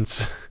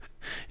Lawrence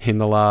in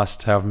the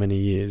last however many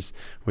years,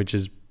 which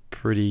is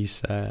pretty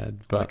sad.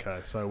 But okay,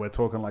 so we're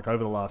talking like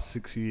over the last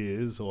 6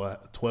 years or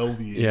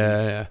 12 years.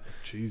 Yeah.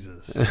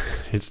 Jesus.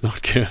 It's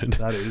not good.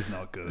 That is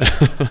not good.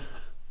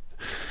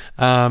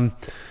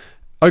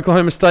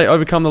 Oklahoma State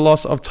overcome the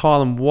loss of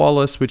Tylan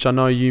Wallace, which I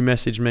know you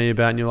messaged me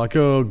about, and you're like,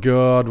 oh,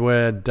 God,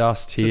 we're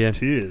dust here.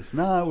 Just tears.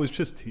 No, it was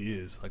just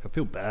tears. Like, I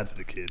feel bad for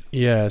the kid.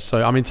 Yeah,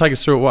 so, I mean, take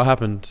us through it. What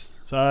happened?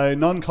 So,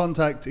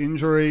 non-contact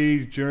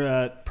injury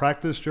at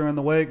practice during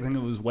the week. I think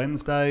it was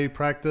Wednesday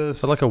practice.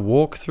 So, like a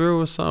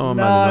walkthrough or something?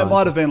 No, it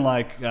might have been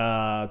like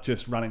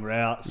just running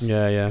routes.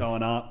 Yeah.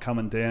 Going up,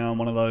 coming down,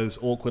 one of those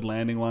awkward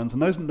landing ones.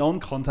 And those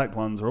non-contact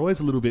ones are always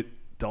a little bit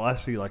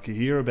dicey. Like, you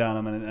hear about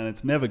them and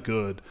it's never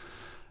good.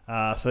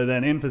 So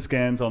then in for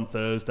scans on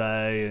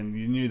Thursday, and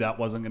you knew that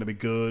wasn't going to be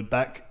good.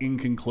 Back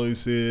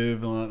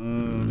inconclusive, like,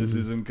 this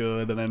isn't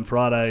good. And then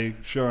Friday,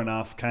 sure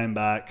enough, came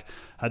back,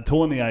 had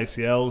torn the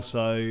ACL,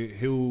 so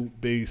he'll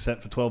be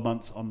set for 12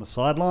 months on the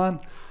sideline.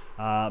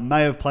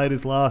 May have played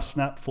his last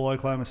snap for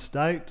Oklahoma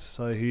State,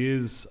 so he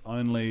is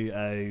only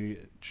a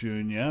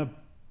junior,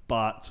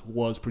 but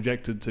was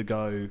projected to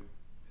go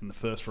in the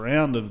first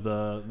round of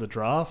the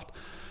draft.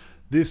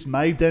 This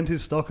may dent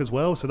his stock as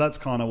well, so that's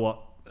kind of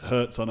what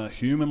hurts on a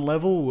human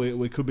level.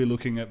 We could be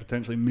looking at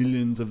potentially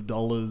millions of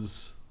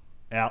dollars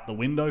out the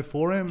window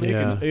for him.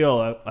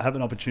 He'll have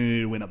an opportunity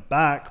to win it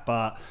back,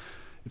 but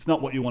it's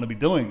not what you want to be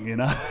doing, you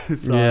know?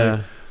 So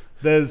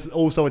there's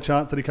also a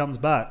chance that he comes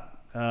back.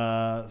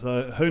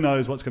 So who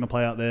knows what's going to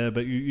play out there,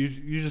 but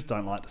you just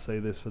don't like to see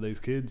this for these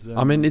kids.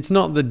 I mean, it's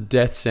not the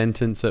death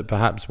sentence that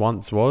perhaps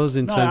once was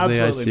in terms of the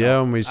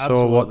ACL, and we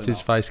saw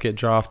what's-his-face get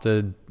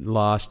drafted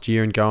last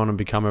year and go on and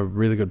become a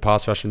really good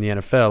pass rusher in the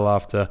NFL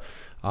after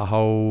a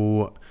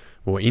whole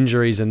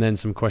injuries and then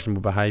some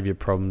questionable behaviour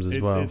problems as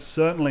well. It's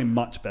certainly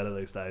much better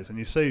these days. And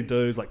you see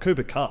dudes like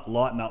Cooper Kupp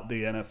lighten up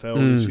the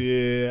NFL this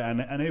year,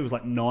 and he was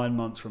like 9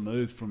 months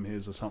removed from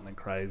his or something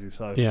crazy.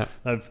 So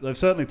they've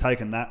certainly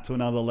taken that to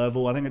another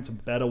level. I think it's a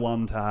better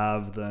one to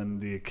have than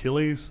the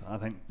Achilles. I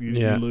think you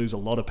lose a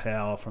lot of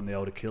power from the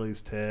old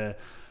Achilles tear.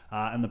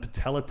 And the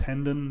patella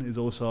tendon is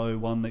also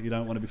one that you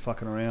don't want to be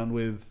fucking around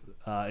with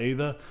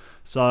either.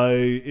 So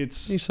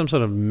it's... You're some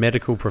sort of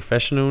medical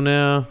professional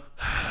now.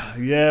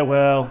 Yeah,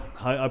 well,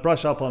 I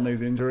brush up on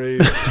these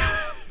injuries.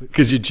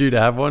 Because you're due to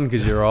have one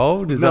because you're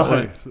old?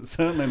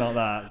 Certainly not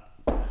that.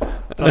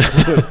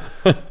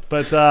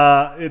 But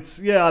it's,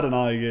 I don't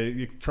know,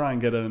 you try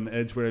and get an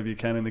edge wherever you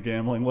can in the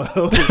gambling world.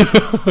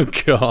 Oh,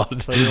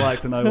 God. So you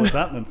like to know what's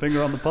happening,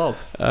 finger on the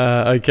pulse.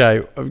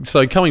 Okay,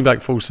 so coming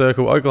back full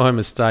circle,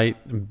 Oklahoma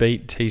State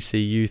beat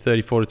TCU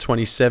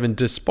 34-27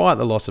 despite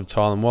the loss of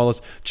Tylan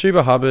Wallace.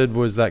 Chuba Hubbard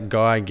was that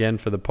guy again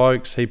for the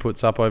Pokes. He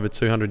puts up over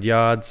 200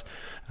 yards,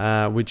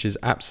 which is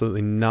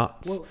absolutely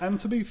nuts. Well, and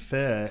to be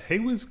fair, he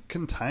was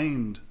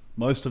contained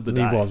most of the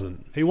day. He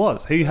wasn't. He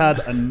was. He had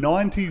a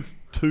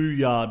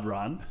 92-yard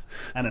run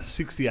and a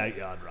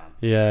 68-yard run.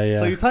 Yeah.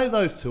 So you take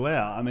those two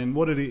out. I mean,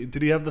 what did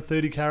he have the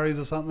 30 carries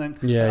or something?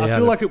 Yeah. I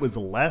feel like it was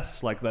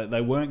less. Like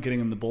they weren't getting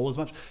him the ball as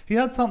much. He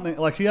had something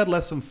like he had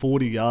less than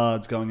 40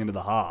 yards going into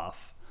the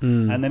half.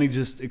 and then he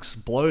just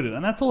exploded.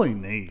 And that's all he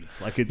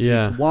needs. Like,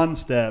 it's one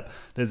step,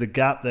 there's a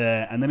gap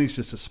there, and then he's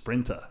just a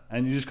sprinter.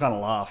 And you just kind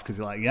of laugh because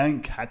you're like, you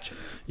ain't catching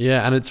him.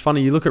 Yeah, and it's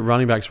funny, you look at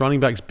running backs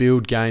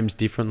build games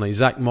differently.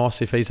 Zach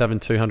Moss, if he's having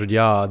 200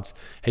 yards,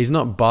 he's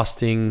not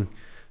busting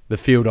the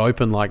field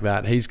open like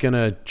that. He's going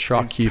to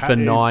truck you for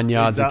 9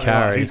 yards a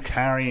carry. Right. He's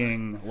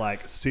carrying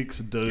like 6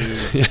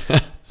 dudes,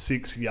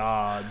 6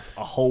 yards,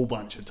 a whole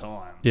bunch of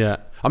times. Yeah.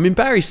 I mean,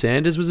 Barry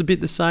Sanders was a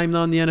bit the same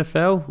though in the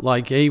NFL.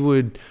 Like, he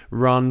would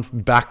run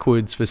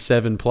backwards for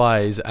 7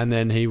 plays and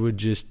then he would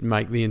just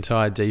make the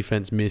entire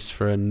defense miss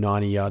for a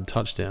 90-yard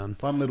touchdown.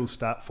 Fun little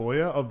stat for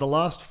you. Of the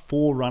last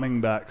 4 running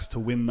backs to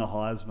win the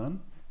Heisman,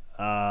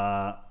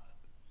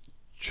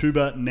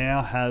 Chuba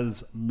now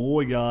has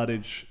more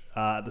yardage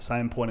at the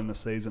same point in the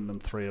season than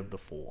 3 of the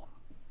 4.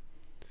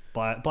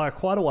 By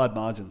quite a wide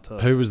margin too.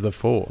 Who was the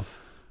 4th?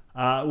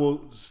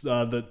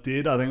 That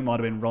did. I think it might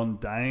have been Ron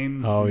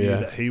Dane. Oh, yeah.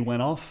 That he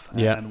went off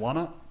and won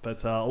it.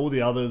 But all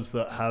the others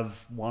that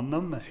have won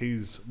them,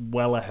 he's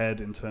well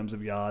ahead in terms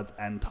of yards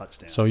and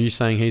touchdowns. So are you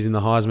saying he's in the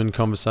Heisman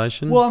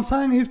conversation? Well, I'm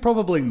saying he's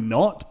probably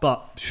not,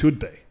 but should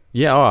be.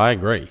 Yeah, I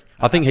agree.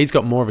 I think he's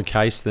got more of a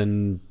case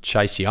than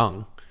Chase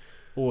Young.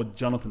 Or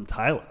Jonathan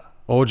Taylor.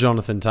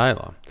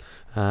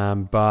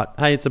 But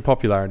hey, it's a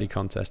popularity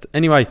contest.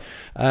 Anyway,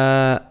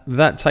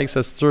 that takes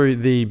us through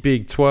the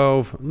Big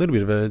 12. A little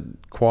bit of a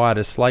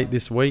quieter slate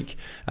this week.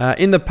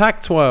 In the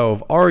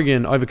Pac-12,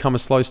 Oregon overcome a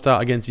slow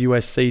start against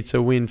USC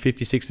to win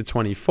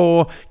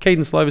 56-24.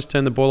 Keaton Slovis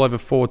turned the ball over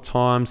 4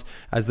 times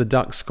as the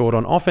Ducks scored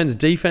on offense,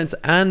 defense,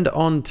 and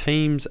on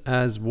teams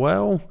as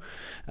well.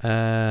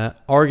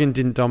 Oregon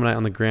didn't dominate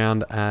on the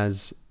ground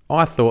as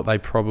I thought they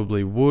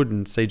probably would,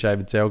 and CJ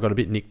Vidal got a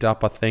bit nicked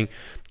up, I think.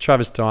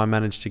 Travis Dye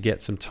managed to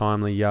get some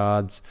timely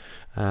yards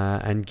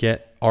and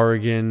get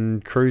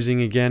Oregon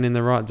cruising again in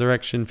the right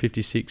direction,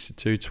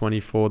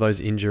 56-24. Those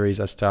injuries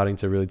are starting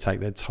to really take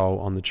their toll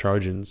on the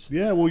Trojans.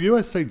 Yeah, well,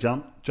 USC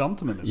jumped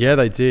them in this. Yeah,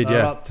 they did, They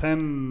were up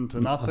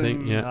 10-0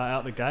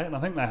 out the gate, and I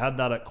think they had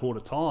that at quarter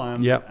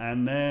time. Yep.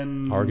 And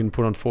then Oregon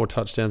put on 4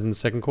 touchdowns in the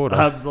second quarter.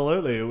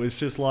 Absolutely. It was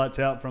just lights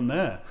out from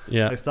there.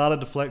 Yeah. They started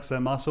to flex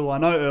their muscle. I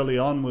know early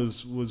on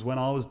was when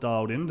I was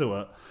dialed into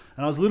it,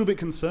 and I was a little bit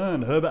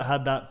concerned. Herbert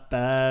had that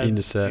bad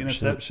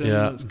interception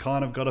that's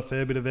kind of got a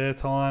fair bit of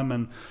airtime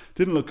and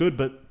didn't look good.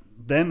 But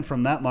then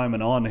from that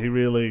moment on, he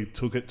really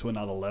took it to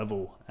another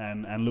level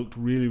and looked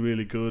really,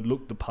 really good,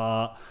 looked the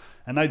part,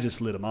 and they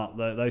just lit him up.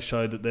 They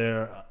showed that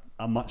they're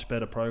a much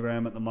better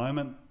program at the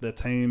moment. Their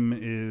team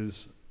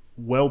is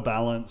well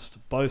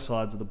balanced, both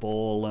sides of the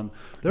ball, and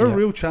they're a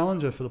real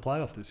challenger for the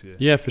playoff this year.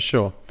 Yeah, for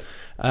sure.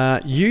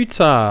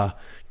 Utah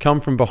come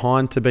from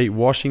behind to beat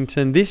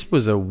Washington. This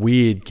was a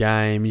weird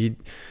game.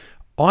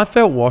 I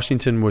felt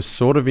Washington was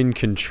sort of in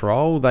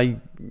control.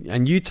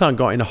 And Utah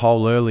got in a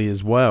hole early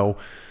as well.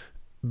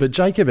 But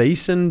Jacob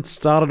Eason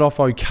started off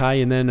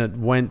okay, and then it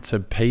went to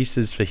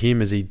pieces for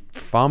him as he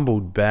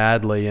fumbled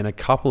badly and a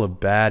couple of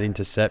bad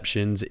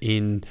interceptions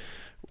in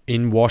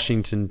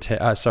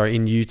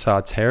Utah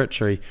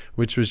territory,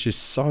 which was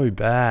just so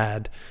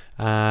bad.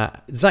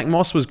 Zach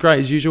Moss was great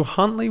as usual.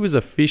 Huntley was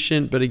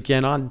efficient, but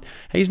again,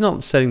 he's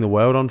not setting the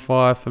world on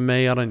fire for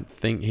me. I don't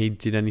think he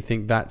did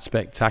anything that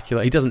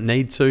spectacular. He doesn't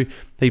need to.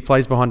 He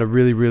plays behind a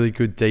really, really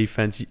good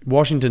defense.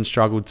 Washington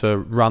struggled to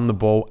run the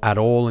ball at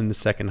all in the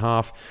second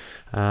half,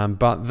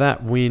 but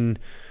that win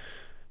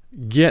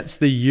gets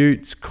the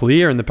Utes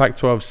clear in the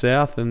Pac-12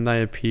 South, and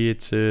they appear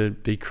to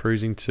be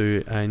cruising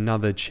to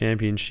another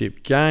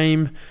championship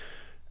game.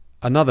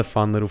 Another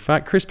fun little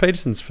fact, Chris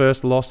Peterson's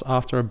first loss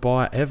after a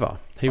bye ever.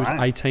 He was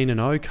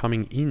 18-0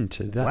 coming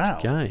into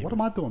that game. What am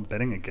I doing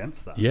betting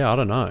against that? Yeah, I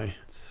don't know.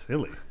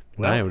 Silly.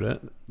 Nailed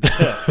it.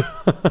 Yeah.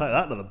 Take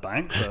that to the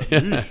bank.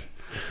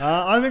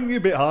 I think you're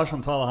a bit harsh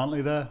on Tyler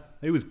Huntley there.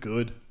 He was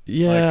good.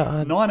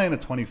 Yeah.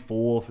 19-24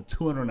 for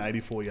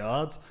 284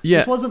 yards. Yeah.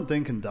 This wasn't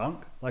dink and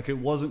dunk. Like, it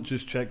wasn't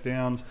just check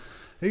downs.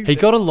 He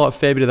got a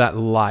fair bit of that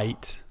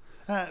late.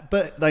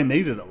 But they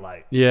needed it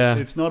late. Yeah.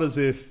 It's not as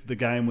if the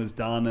game was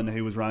done and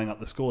he was running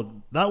up the score.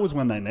 That was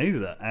when they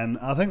needed it. And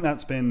I think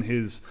that's been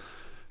his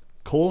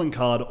calling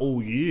card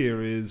all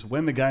year, is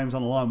when the game's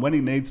on the line, when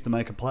he needs to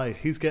make a play,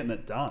 he's getting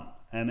it done.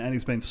 And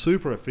he's been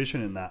super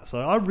efficient in that.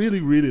 So I really,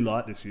 really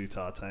like this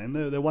Utah team.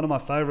 They're one of my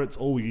favourites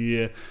all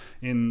year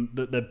in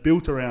that they're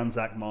built around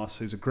Zach Moss,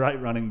 who's a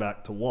great running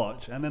back to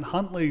watch. And then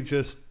Huntley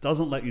just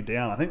doesn't let you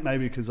down. I think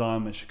maybe because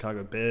I'm a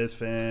Chicago Bears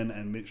fan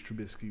and Mitch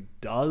Trubisky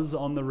does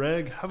on the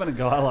reg, having a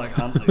guy like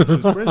Huntley is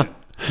just brilliant.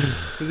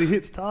 Because he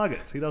hits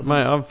targets. He doesn't.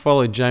 Mate, I've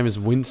followed Jameis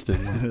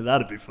Winston.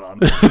 That'd be fun.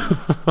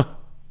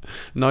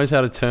 Knows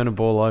how to turn a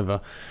ball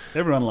over.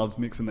 Everyone loves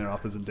mixing their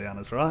uppers and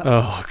downers, right?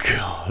 Oh,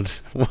 God.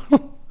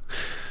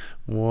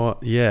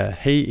 What? Yeah,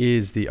 he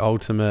is the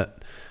ultimate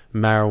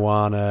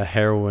marijuana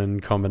heroin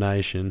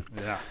combination.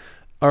 Yeah.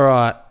 All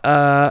right.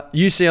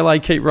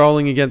 UCLA keep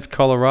rolling against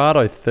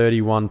Colorado,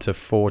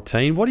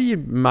 31-14. What do you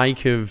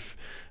make of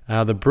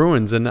the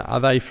Bruins. And are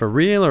they for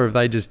real, or have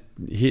they just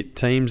hit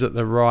teams at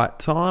the right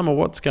time, or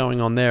what's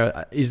going on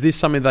there? Is this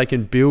something they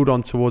can build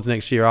on towards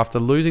next year after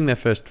losing their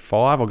first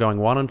 5 or going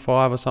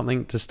 1-5 or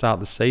something to start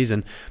the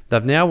season?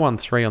 They've now won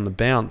 3 on the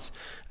bounce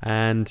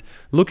and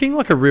looking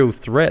like a real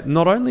threat.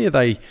 Not only are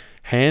they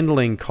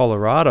handling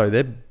Colorado,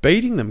 they're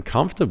beating them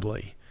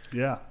comfortably.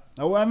 Yeah.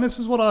 Oh, and this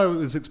is what I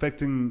was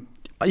expecting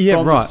Yeah,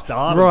 from right. the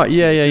start. Right, of this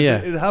yeah, year, yeah,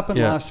 'cause yeah. It happened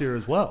Yeah. last year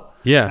as well.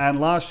 Yeah. And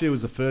last year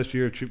was the first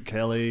year of Chip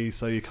Kelly,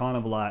 so you kind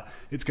of like,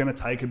 it's going to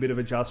take a bit of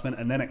adjustment,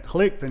 and then it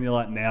clicked, and you're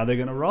like, now they're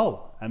going to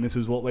roll, and this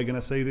is what we're going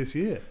to see this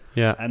year.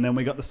 Yeah. And then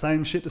we got the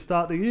same shit to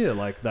start the year.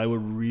 Like, they were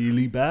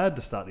really bad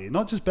to start the year.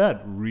 Not just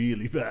bad,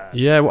 really bad.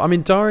 Yeah, well, I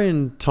mean,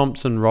 Dorian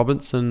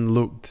Thompson-Robinson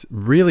looked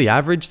really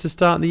average to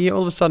start the year.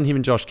 All of a sudden, him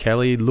and Josh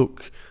Kelly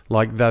look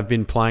like they've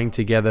been playing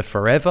together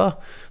forever,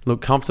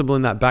 look comfortable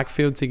in that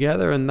backfield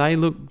together, and they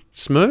look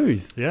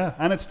smooth. Yeah,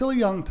 and it's still a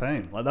young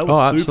team. Like, they were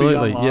Oh, super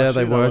absolutely. young last Yeah, year.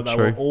 they were, They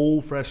true. were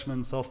all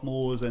freshmen,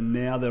 sophomores, and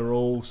now they're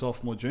all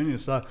sophomore,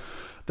 juniors. So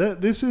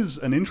this is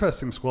an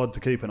interesting squad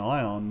to keep an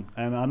eye on.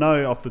 And I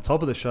know off the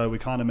top of the show, we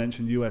kind of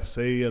mentioned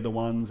USC are the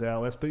ones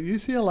out west, but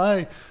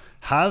UCLA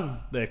have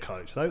their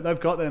coach. They've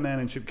got their man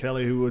in Chip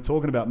Kelly, who we were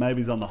talking about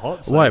maybe he's on the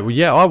hot seat. Wait, well,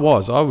 yeah, I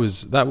was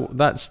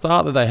that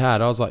start that they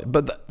had. I was like,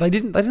 but they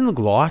didn't look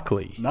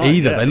likely No,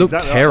 either. yeah, They looked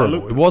exactly. terrible. They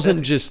looked It wasn't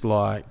pathetic. just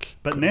like.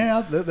 But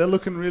now they're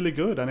looking really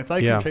good, and if they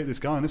Yeah. can keep this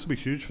going, this will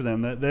be huge for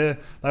them. They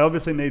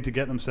obviously need to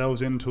get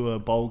themselves into a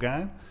bowl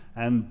game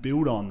and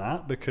build on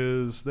that,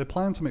 because they're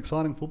playing some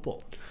exciting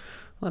football.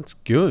 That's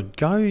good.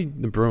 Go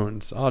the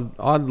Bruins.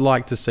 I'd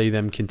like to see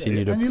them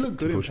continue to. And you look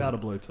to good in push on. powder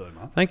blue too,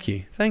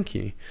 mate. Thank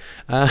you.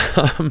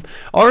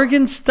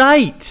 Oregon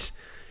State.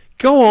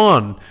 Go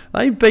on.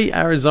 They beat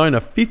Arizona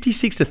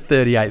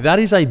 56-38. That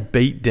is a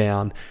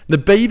beatdown. The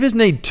Beavers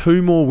need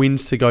 2 more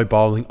wins to go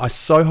bowling. I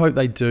so hope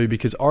they do,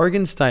 because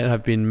Oregon State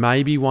have been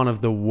maybe one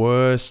of the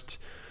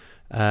worst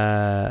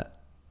Power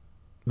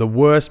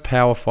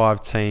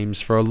 5 teams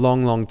for a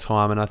long, long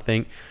time. And I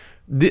think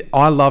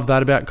I love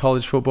that about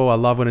college football. I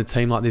love when a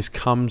team like this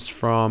comes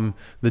from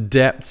the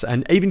depths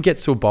and even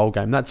gets to a bowl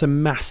game. That's a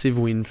massive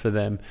win for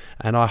them,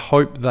 and I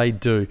hope they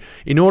do.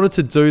 In order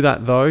to do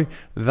that, though,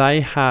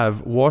 they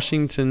have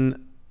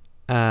Washington,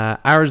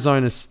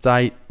 Arizona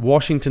State,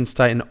 Washington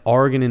State, and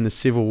Oregon in the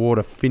Civil War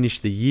to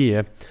finish the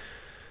year.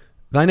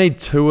 They need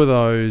 2 of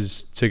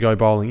those to go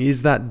bowling.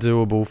 Is that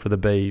doable for the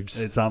Beavs?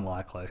 It's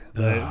unlikely.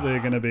 They're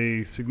going to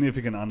be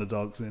significant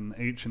underdogs in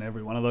each and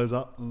every one of those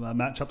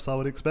matchups, I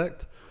would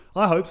expect.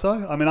 I hope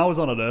so. I mean, I was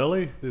on it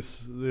early,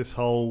 this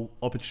whole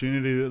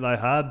opportunity that they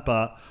had,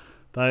 but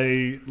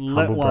they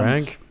let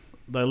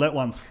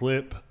one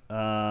slip.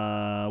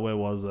 Where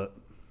was it?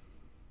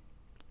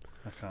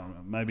 I can't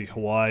remember. Maybe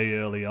Hawaii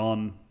early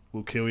on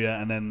will kill you,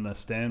 and then the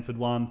Stanford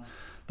one.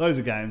 Those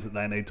are games that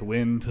they need to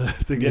win to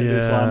get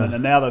this one.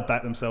 And now they've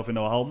backed themselves into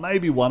a hole.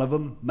 Maybe one of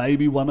them.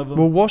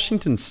 Well,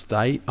 Washington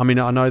State, I mean,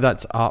 I know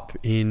that's up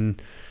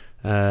in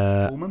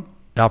Pullman?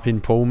 Up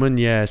in Pullman,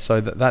 yeah.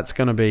 So that's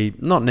going to be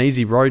not an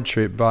easy road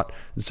trip, but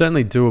it's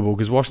certainly doable,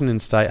 because Washington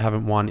State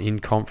haven't won in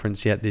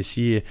conference yet this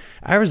year.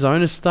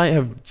 Arizona State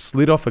have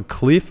slid off a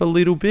cliff a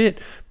little bit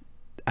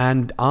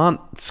and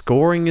aren't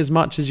scoring as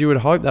much as you would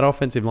hope. That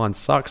offensive line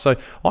sucks. So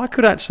I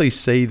could actually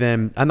see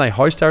them, and they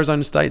host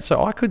Arizona State,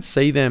 so I could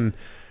see them.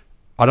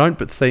 I don't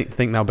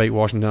think they'll beat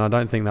Washington. I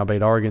don't think they'll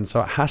beat Oregon. So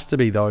it has to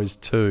be those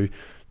 2.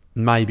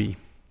 Maybe.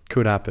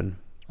 Could happen.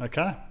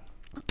 Okay.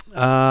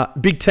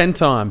 Big Ten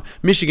time.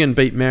 Michigan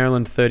beat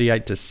Maryland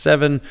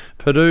 38-7.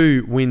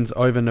 Purdue wins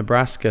over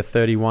Nebraska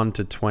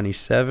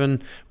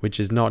 31-27, which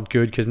is not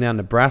good, because now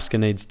Nebraska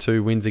needs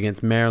 2 wins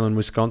against Maryland,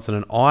 Wisconsin,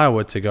 and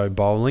Iowa to go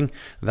bowling.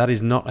 That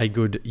is not a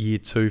good year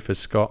 2 for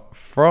Scott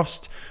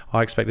Frost.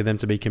 I expected them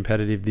to be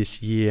competitive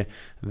this year.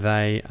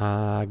 They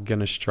are going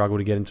to struggle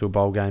to get into a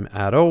bowl game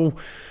at all.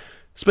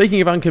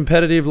 Speaking of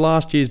uncompetitive,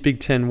 last year's Big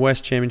Ten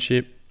West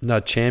champion,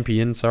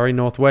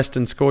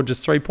 Northwestern scored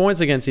just 3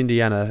 points against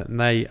Indiana, and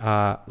they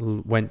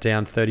went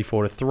down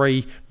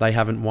 34-3. They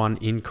haven't won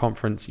in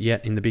conference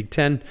yet in the Big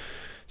Ten,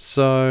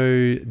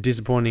 so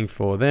disappointing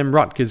for them.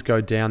 Rutgers go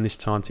down this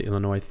time to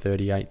Illinois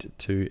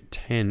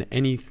 38-10.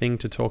 Anything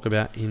to talk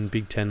about in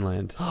Big Ten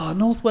land?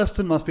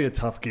 Northwestern must be a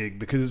tough gig,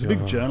 because it's a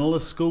big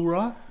journalist school,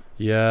 right?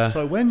 Yeah.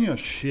 So when you're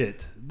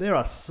shit, there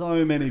are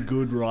so many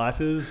good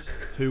writers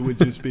who would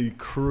just be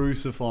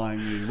crucifying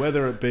you,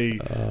 whether it be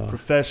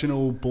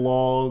professional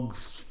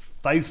blogs,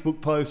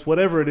 Facebook posts,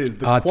 whatever it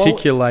is.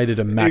 Articulated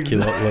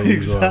immaculately.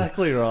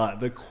 Exactly right.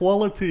 The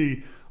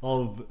quality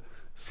of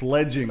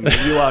sledging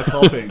that you are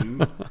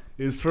copping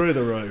is through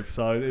the roof.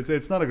 So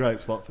it's not a great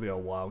spot for the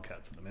old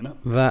Wildcats at the minute.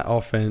 That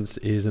offense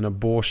is an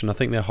abortion. I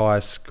think their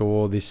highest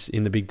score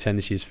in the Big Ten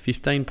this year is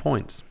 15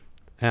 points.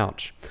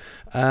 Ouch.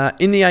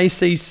 In the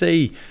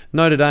ACC,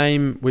 Notre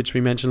Dame, which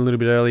we mentioned a little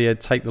bit earlier,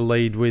 take the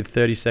lead with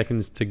 30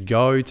 seconds to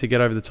go to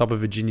get over the top of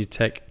Virginia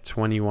Tech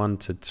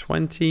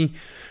 21-20.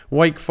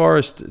 Wake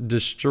Forest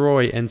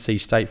destroy NC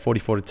State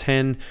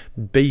 44-10.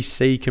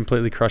 BC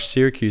completely crushed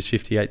Syracuse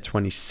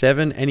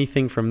 58-27.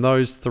 Anything from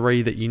those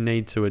three that you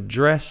need to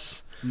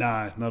address?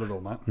 No, not at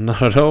all, mate.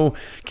 Not at all.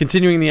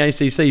 Continuing the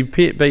ACC,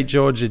 Pitt beat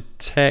Georgia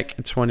Tech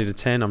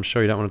 20-10. I'm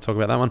sure you don't want to talk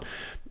about that one.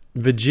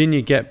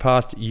 Virginia get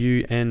past UNC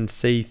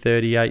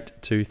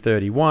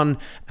 38-31,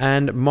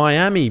 and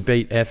Miami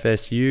beat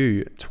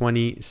FSU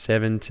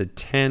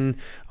 27-10.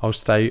 I'll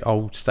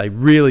stay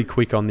really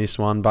quick on this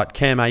one, but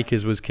Cam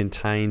Akers was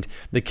contained.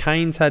 The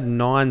Canes had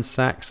 9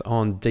 sacks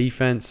on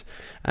defense,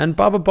 and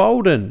Bubba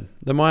Bolden,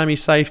 the Miami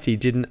safety,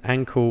 did an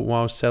ankle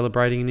while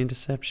celebrating an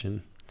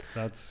interception.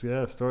 That's,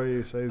 story of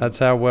your season. That's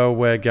how well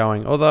we're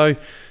going. Although,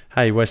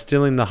 hey, we're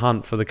still in the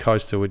hunt for the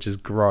Coastal, which is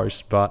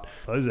gross, but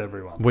so's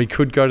everyone. We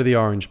could go to the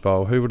Orange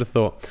Bowl. Who would have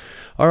thought?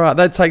 All right,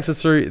 that takes us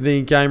through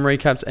the game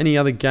recaps. Any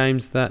other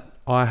games that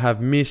I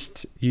have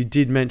missed? You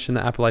did mention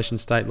that Appalachian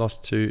State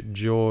lost to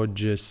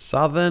Georgia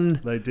Southern.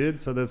 They did,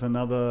 so there's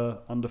another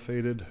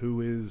undefeated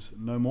who is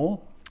no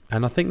more.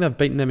 And I think they've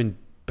beaten them in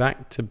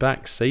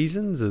back-to-back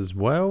seasons as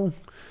well.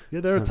 Yeah,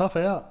 they're a tough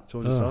out,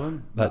 Georgia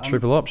Southern. That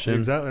triple option.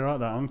 Exactly right.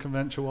 That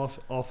unconventional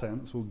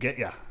offense will get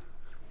you.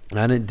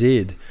 And it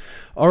did.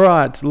 All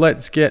right,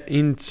 let's get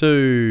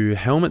into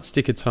helmet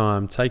sticker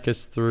time. Take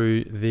us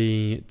through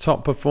the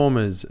top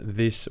performers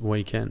this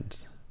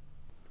weekend.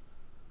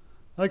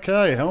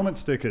 Okay, helmet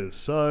stickers.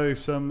 So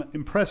some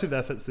impressive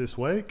efforts this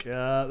week.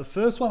 The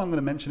first one I'm going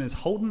to mention is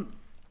Holton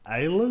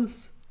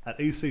Ahlers at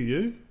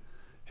ECU.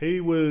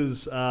 He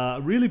was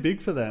really big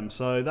for them.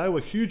 So they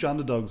were huge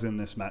underdogs in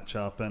this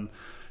matchup, and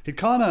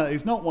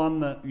he's not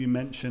one that you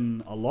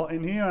mention a lot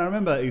in here. I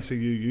remember ECU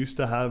used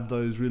to have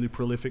those really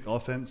prolific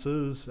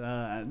offenses,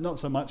 not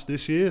so much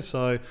this year.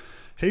 So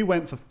he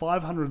went for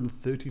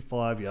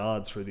 535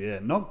 yards through the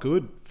air. Not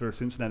good for a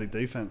Cincinnati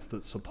defense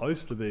that's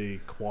supposed to be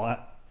quite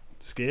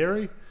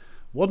scary.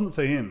 Wasn't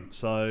for him.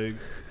 So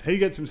he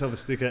gets himself a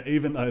sticker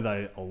even though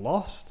they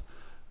lost.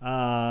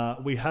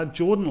 We had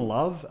Jordan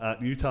Love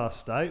at Utah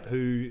State,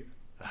 who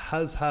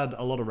has had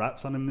a lot of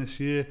raps on him this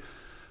year.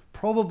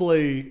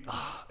 Probably,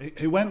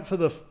 he went for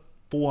the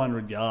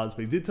 400 yards,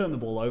 but he did turn the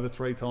ball over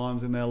 3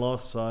 times in their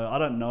loss. So I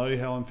don't know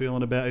how I'm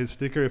feeling about his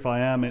sticker. If I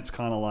am, it's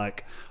kind of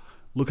like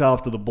look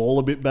after the ball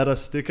a bit better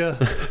sticker,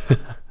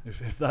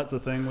 if that's a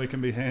thing we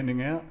can be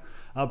handing out.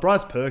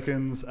 Bryce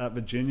Perkins at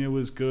Virginia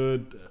was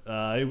good.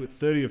 He was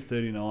 30 of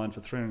 39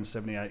 for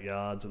 378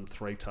 yards and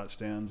 3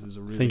 touchdowns. Is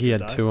a really I think he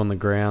had 2 on the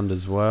ground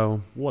as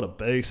well. What a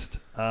beast.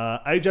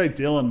 AJ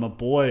Dillon, my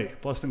boy,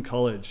 Boston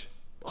College.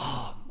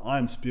 I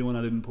am spewing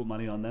I didn't put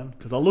money on them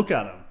because I look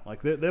at them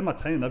like they're my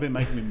team. They've been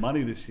making me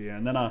money this year,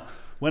 and then I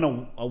went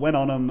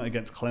on them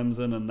against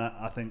Clemson, and that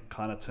I think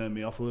kind of turned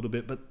me off a little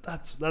bit. But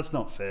that's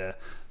not fair.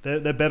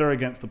 They're better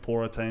against the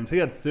poorer teams. He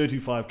had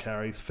 35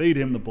 carries, feed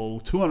him the ball,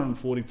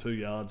 242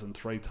 yards and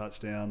 3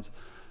 touchdowns.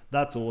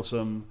 That's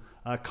awesome.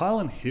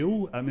 Kylan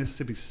Hill at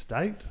Mississippi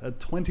State had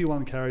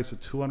 21 carries for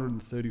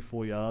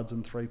 234 yards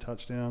and 3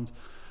 touchdowns.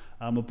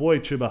 My boy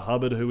Chuba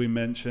Hubbard, who we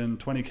mentioned,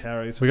 20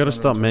 carries. We got to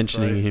stop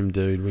mentioning him,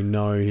 dude. We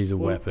know he's a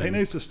weapon. He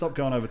needs to stop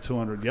going over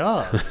 200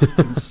 yards. It's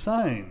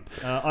insane.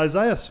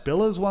 Isaiah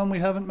Spiller's one we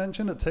haven't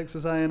mentioned at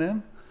Texas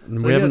A&M.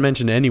 So we haven't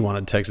mentioned anyone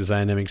at Texas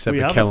A&M except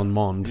for Kellen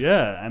Mond.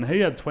 Yeah, and he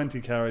had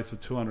 20 carries for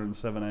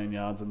 217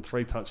 yards and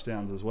 3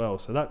 touchdowns as well.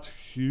 So that's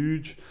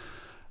huge.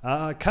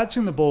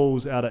 Catching the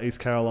balls out of East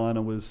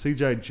Carolina was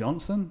CJ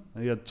Johnson.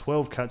 He had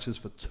 12 catches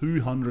for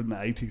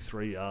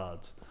 283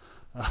 yards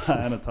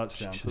and a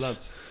touchdown. So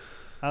that's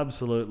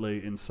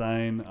absolutely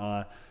insane.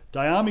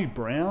 Diami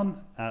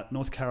Brown at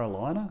North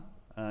Carolina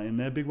in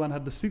their big one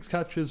had the 6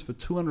 catches for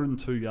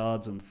 202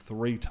 yards and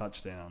 3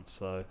 touchdowns.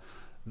 So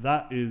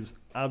that is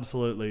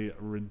absolutely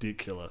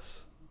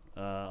ridiculous.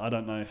 I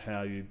don't know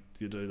how you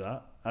do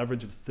that.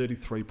 Average of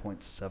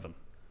 33.7.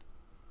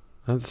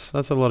 That's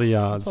a lot of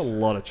yards. That's a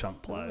lot of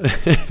chunk players.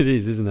 It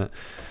is, isn't it?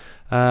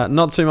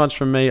 Not too much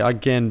from me.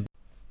 Again,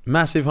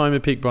 massive homer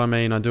pick by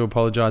me, and I do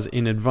apologise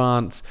in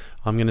advance.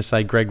 I'm going to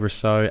say Greg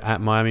Rousseau at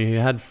Miami, who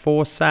had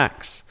 4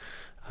 sacks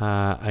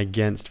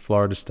against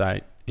Florida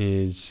State,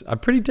 is a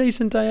pretty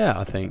decent day out,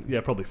 I think.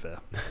 Yeah, probably fair.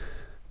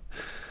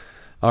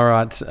 All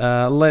right,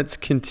 let's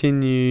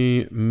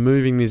continue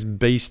moving this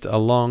beast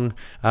along.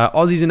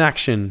 Aussies in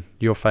Action,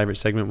 your favourite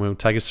segment. Will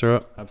take us through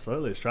it.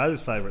 Absolutely,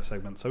 Australia's favourite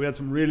segment. So we had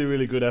some really,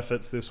 really good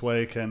efforts this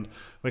week, and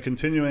we're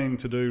continuing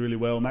to do really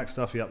well. Max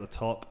Duffy up the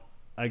top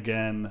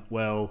again.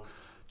 Well,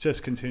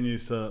 just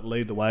continues to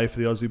lead the way for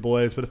the Aussie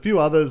boys. But a few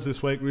others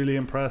this week really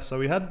impressed. So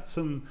we had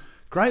some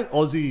great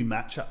Aussie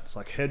matchups,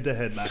 like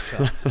head-to-head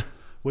matchups.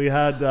 We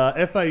had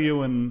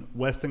FAU and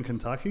Western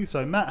Kentucky.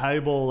 So Matt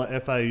Hayball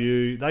at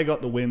FAU, they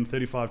got the win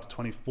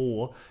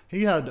 35-24.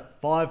 He had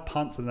 5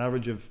 punts at an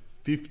average of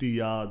 50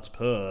 yards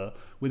per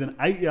with an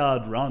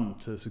 8-yard run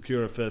to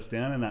secure a first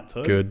down in that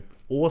too. Good.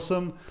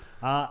 Awesome.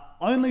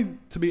 Only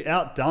to be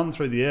outdone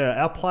through the air,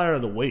 our player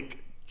of the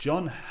week,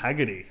 John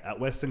Haggerty at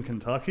Western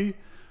Kentucky.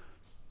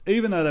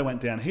 even though they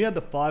went down, he had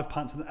the 5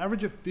 punts and an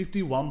average of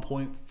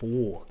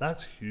 51.4.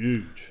 That's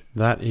huge.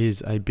 That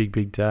is a big,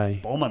 big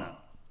day. Bombing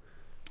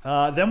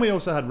it. Then we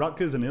also had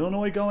Rutgers and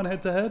Illinois going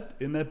head-to-head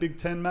in their Big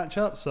Ten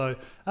matchup. So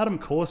Adam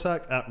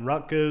Korsak at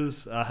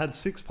Rutgers had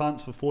 6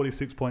 punts for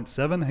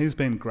 46.7. He's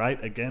been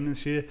great again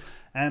this year.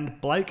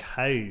 And Blake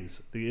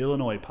Hayes, the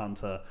Illinois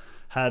punter,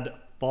 had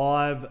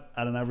 5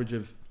 at an average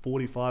of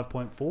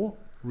 45.4.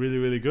 Really,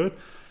 really good.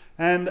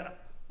 And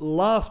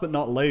last but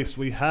not least,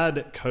 we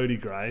had Cody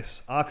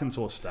Grace,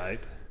 Arkansas State,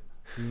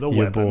 the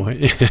weapon.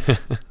 Boy.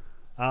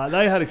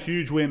 They had a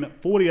huge win,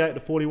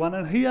 48-41,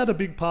 and he had a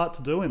big part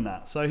to do in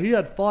that. So he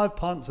had 5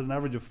 punts at an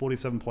average of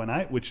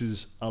 47.8, which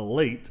is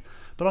elite.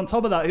 But on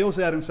top of that, he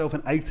also had himself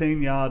an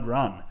 18-yard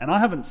run. And I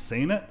haven't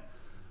seen it,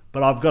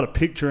 but I've got a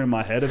picture in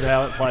my head of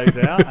how it plays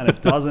out, and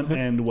it doesn't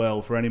end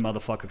well for any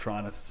motherfucker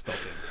trying to stop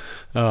him.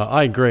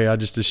 I agree. I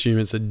just assume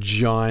it's a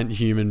giant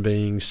human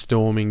being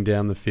storming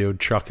down the field,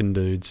 trucking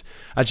dudes.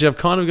 Actually, I've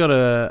kind of got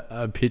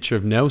a picture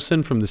of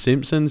Nelson from The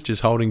Simpsons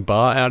just holding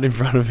Bart out in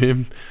front of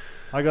him.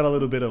 I got a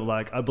little bit of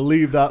I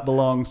believe that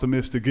belongs to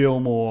Mr.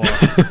 Gilmore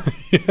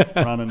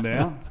running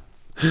down.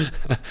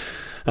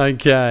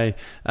 Okay.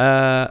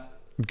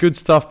 Good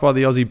stuff by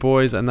the Aussie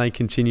boys, and they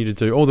continue to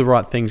do all the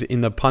right things in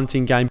the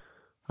punting game.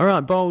 All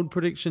right, bold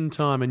prediction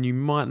time, and you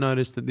might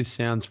notice that this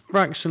sounds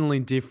fractionally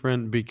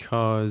different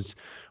because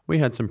we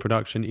had some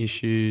production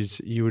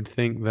issues. You would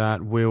think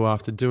that Will,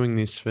 after doing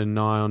this for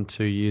nigh on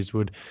 2 years,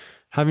 would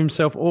have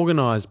himself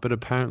organised, but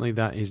apparently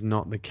that is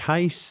not the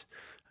case,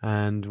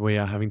 and we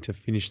are having to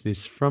finish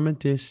this from a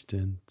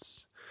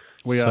distance.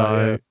 We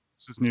are. Yeah.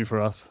 This is new for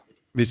us.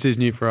 This is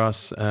new for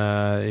us.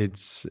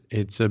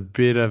 It's a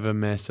bit of a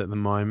mess at the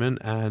moment,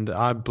 and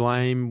I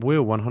blame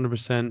Will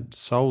 100%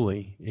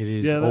 solely. It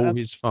is all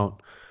his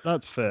fault.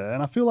 That's fair,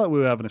 and I feel like we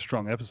were having a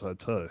strong episode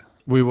too.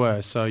 We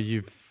were, so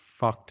you've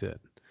fucked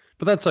it.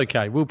 But that's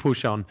okay. We'll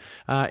push on.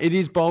 It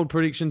is bold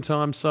prediction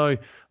time, so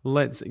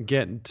let's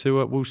get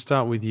to it. We'll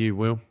start with you,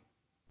 Will.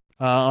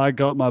 I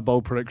got my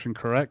bold prediction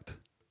correct.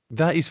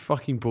 That is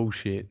fucking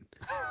bullshit.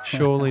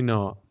 Surely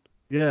not.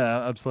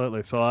 Yeah,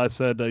 absolutely. So I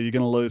said, you're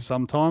going to lose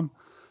sometime.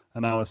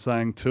 And I was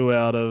saying 2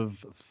 out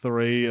of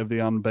 3 of the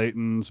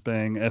unbeatens,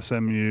 being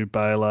SMU,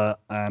 Baylor,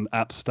 and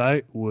App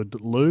State, would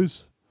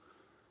lose.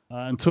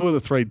 And 2 of the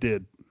 3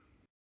 did.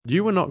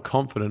 You were not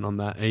confident on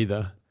that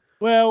either.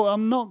 Well,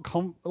 I'm not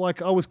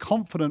I was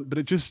confident, but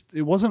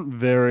it wasn't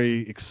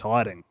very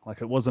exciting.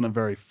 It wasn't a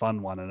very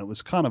fun one, and it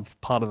was kind of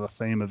part of the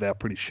theme of our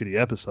pretty shitty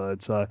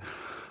episode. So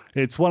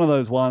it's one of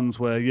those ones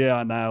where, yeah,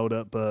 I nailed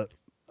it, but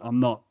I'm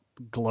not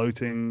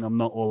gloating. I'm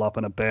not all up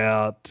and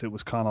about. It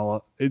was kind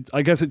of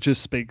I guess it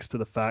just speaks to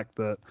the fact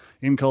that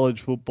in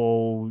college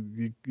football,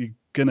 you're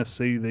going to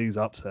see these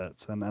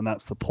upsets, and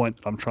that's the point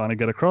that I'm trying to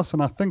get across,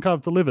 and I think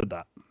I've delivered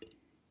that.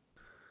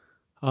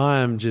 I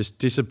am just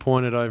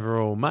disappointed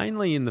overall,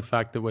 mainly in the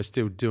fact that we're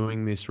still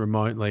doing this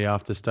remotely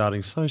after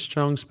starting so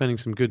strong, spending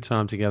some good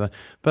time together.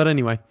 But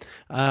anyway,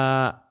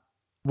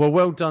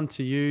 well done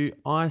to you.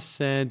 I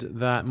said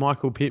that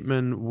Michael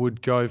Pittman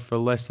would go for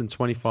less than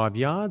 25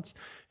 yards.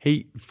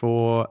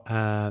 For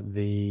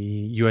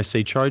the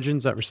USC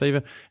Trojans, that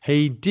receiver,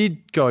 he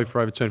did go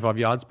for over 25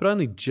 yards, but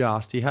only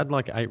just. He had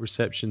 8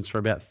 receptions for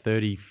about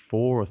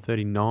 34 or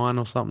 39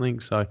 or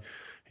something, so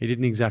he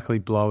didn't exactly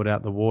blow it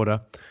out the water.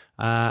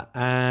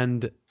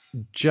 And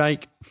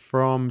Jake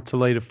from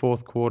Toledo,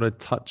 fourth quarter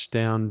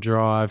touchdown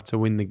drive to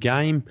win the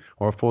game,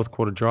 or a fourth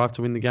quarter drive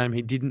to win the game.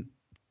 He didn't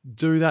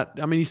do that.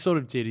 I mean, he sort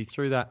of did. He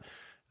threw that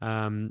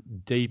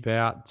deep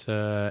out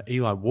to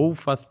Eli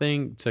Wolf, I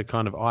think, to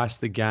kind of ice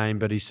the game,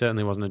 but he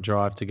certainly wasn't a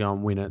drive to go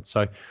and win it.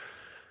 So,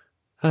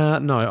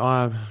 no,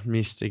 I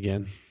missed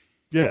again.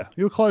 Yeah,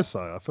 you're close,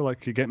 though. I feel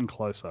like you're getting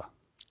closer.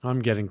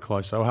 I'm getting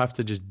closer. I'll have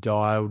to just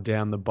dial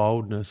down the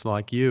boldness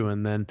like you,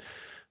 and then,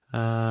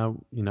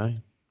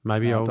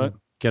 maybe I'll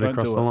get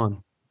across the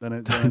line. Then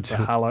it's a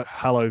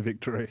hello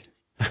victory.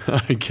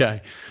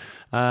 Okay.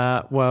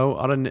 Well,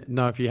 I don't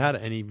know if you had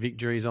any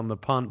victories on the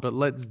punt, but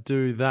let's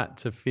do that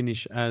to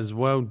finish as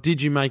well.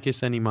 Did you make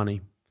us any money?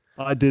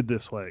 I did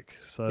this week,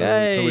 so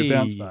we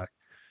bounced back.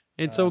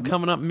 It's all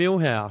coming up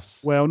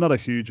Millhouse. Well, not a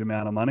huge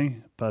amount of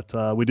money, but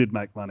we did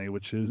make money,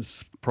 which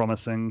is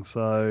promising.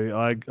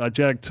 So I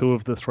jagged 2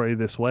 of the 3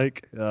 this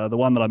week. The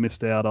one that I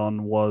missed out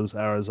on was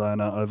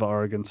Arizona over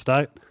Oregon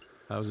State.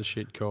 That was a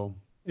shit call.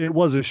 It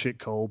was a shit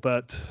call,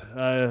 but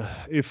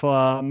if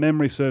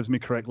memory serves me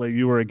correctly,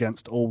 you were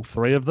against all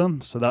 3 of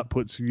them. So that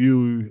puts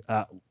you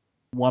at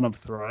 1 of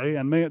 3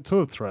 and me at 2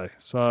 of 3.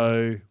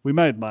 So we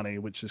made money,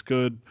 which is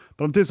good.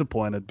 But I'm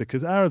disappointed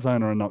because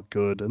Arizona are not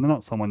good and they're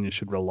not someone you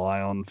should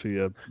rely on for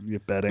your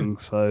betting.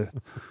 So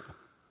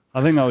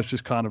I think I was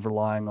just kind of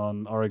relying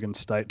on Oregon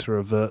State to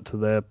revert to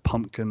their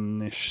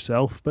pumpkin-ish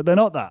self. But they're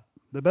not that.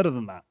 They're better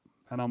than that.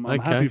 And I'm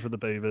happy for the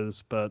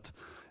Beavers, but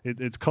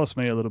it's cost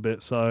me a little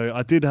bit. So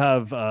I did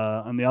have,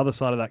 on the other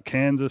side of that,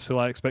 Kansas, who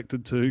I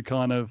expected to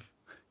kind of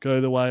go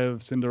the way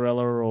of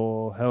Cinderella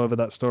or however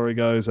that story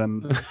goes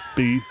and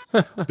be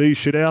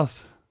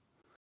shithouse.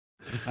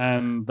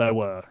 And they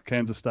were.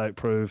 Kansas State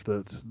proved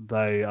that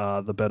they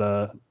are the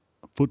better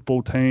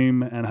football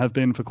team and have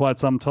been for quite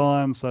some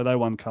time. So they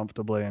won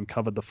comfortably and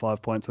covered the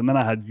 5 points. And then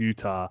I had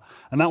Utah,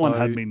 and that one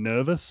had me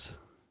nervous.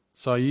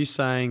 So are you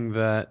saying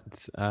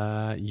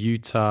that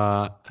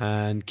Utah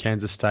and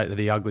Kansas State are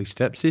the ugly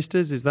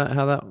stepsisters? Is that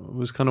how that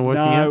was kind of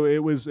working out? No, it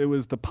was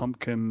the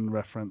pumpkin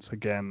reference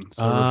again.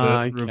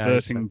 So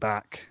reverting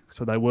back.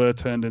 So they were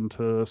turned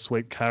into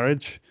sweet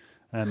carriage,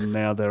 and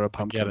now they're a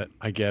pumpkin.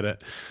 I get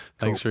it.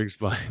 Thanks for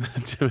explaining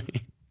that to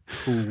me.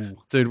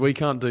 Cool. Dude, we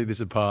can't do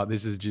this apart.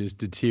 This is just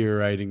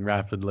deteriorating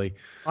rapidly.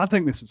 I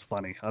think this is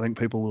funny. I think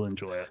people will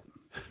enjoy it.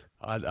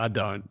 I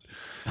don't.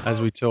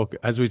 As we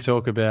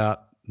talk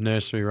about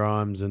nursery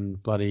rhymes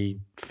and bloody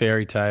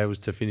fairy tales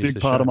to finish the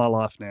show. Big part of my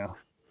life now.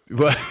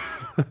 Well,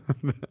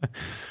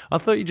 I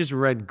thought you just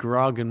read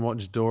Grug and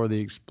watched Dora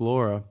the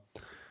Explorer.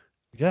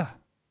 Yeah.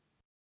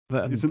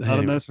 Isn't that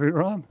a nursery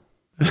rhyme?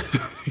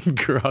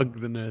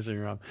 Grug the nursery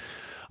rhyme.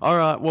 All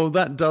right. Well,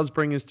 that does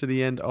bring us to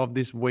the end of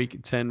this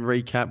Week 10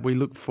 recap. We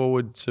look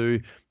forward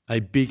to a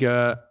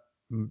bigger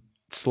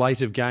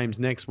slate of games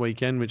next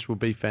weekend, which will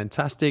be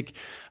fantastic.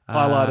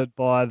 Highlighted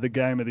by the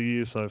game of the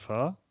year so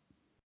far.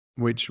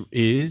 Which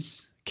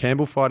is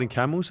Campbell Fighting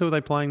Camels. Who are they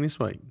playing this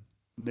week?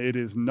 It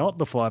is not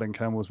the Fighting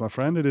Camels, my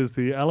friend. It is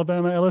the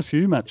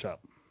Alabama-LSU matchup.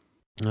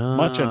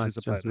 Much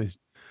anticipated.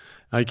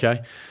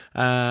 Okay.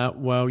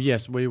 Well,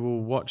 yes, we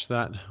will watch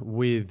that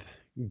with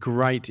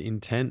great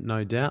intent,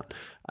 no doubt.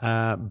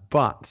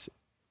 But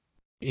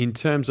in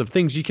terms of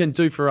things you can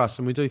do for us,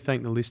 and we do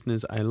thank the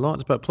listeners a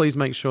lot, but please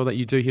make sure that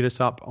you do hit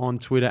us up on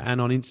Twitter and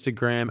on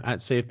Instagram at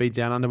CFB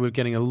Down Under. We're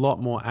getting a lot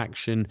more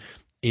action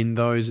in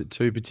those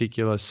two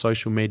particular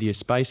social media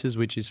spaces,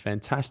 which is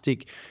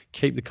fantastic.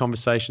 Keep the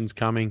conversations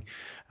coming.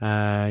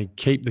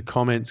 Keep the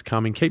comments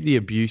coming. Keep the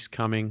abuse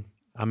coming.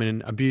 I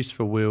mean, abuse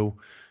for Will.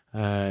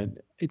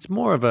 It's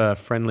more of a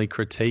friendly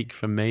critique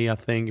for me, I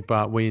think,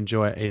 but we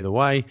enjoy it either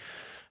way.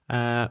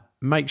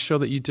 Make sure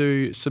that you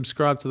do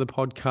subscribe to the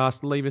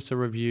podcast, leave us a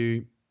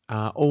review,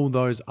 all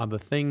those other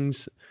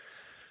things.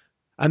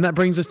 And that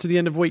brings us to the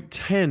end of Week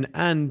 10.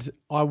 And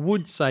I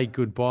would say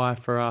goodbye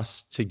for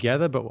us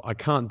together, but I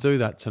can't do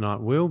that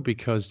tonight, Will,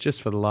 because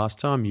just for the last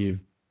time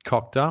you've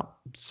cocked up.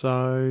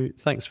 So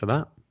thanks for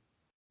that.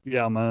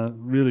 Yeah,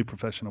 I'm really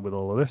professional with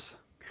all of this.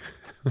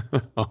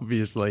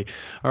 Obviously.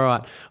 All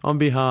right. On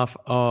behalf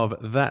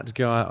of that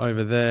guy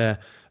over there,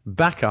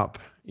 back up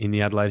in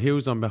the Adelaide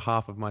Hills, on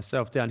behalf of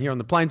myself down here on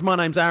the plains, my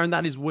name's Aaron,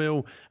 that is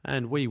Will,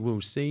 and we will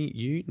see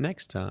you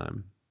next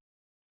time.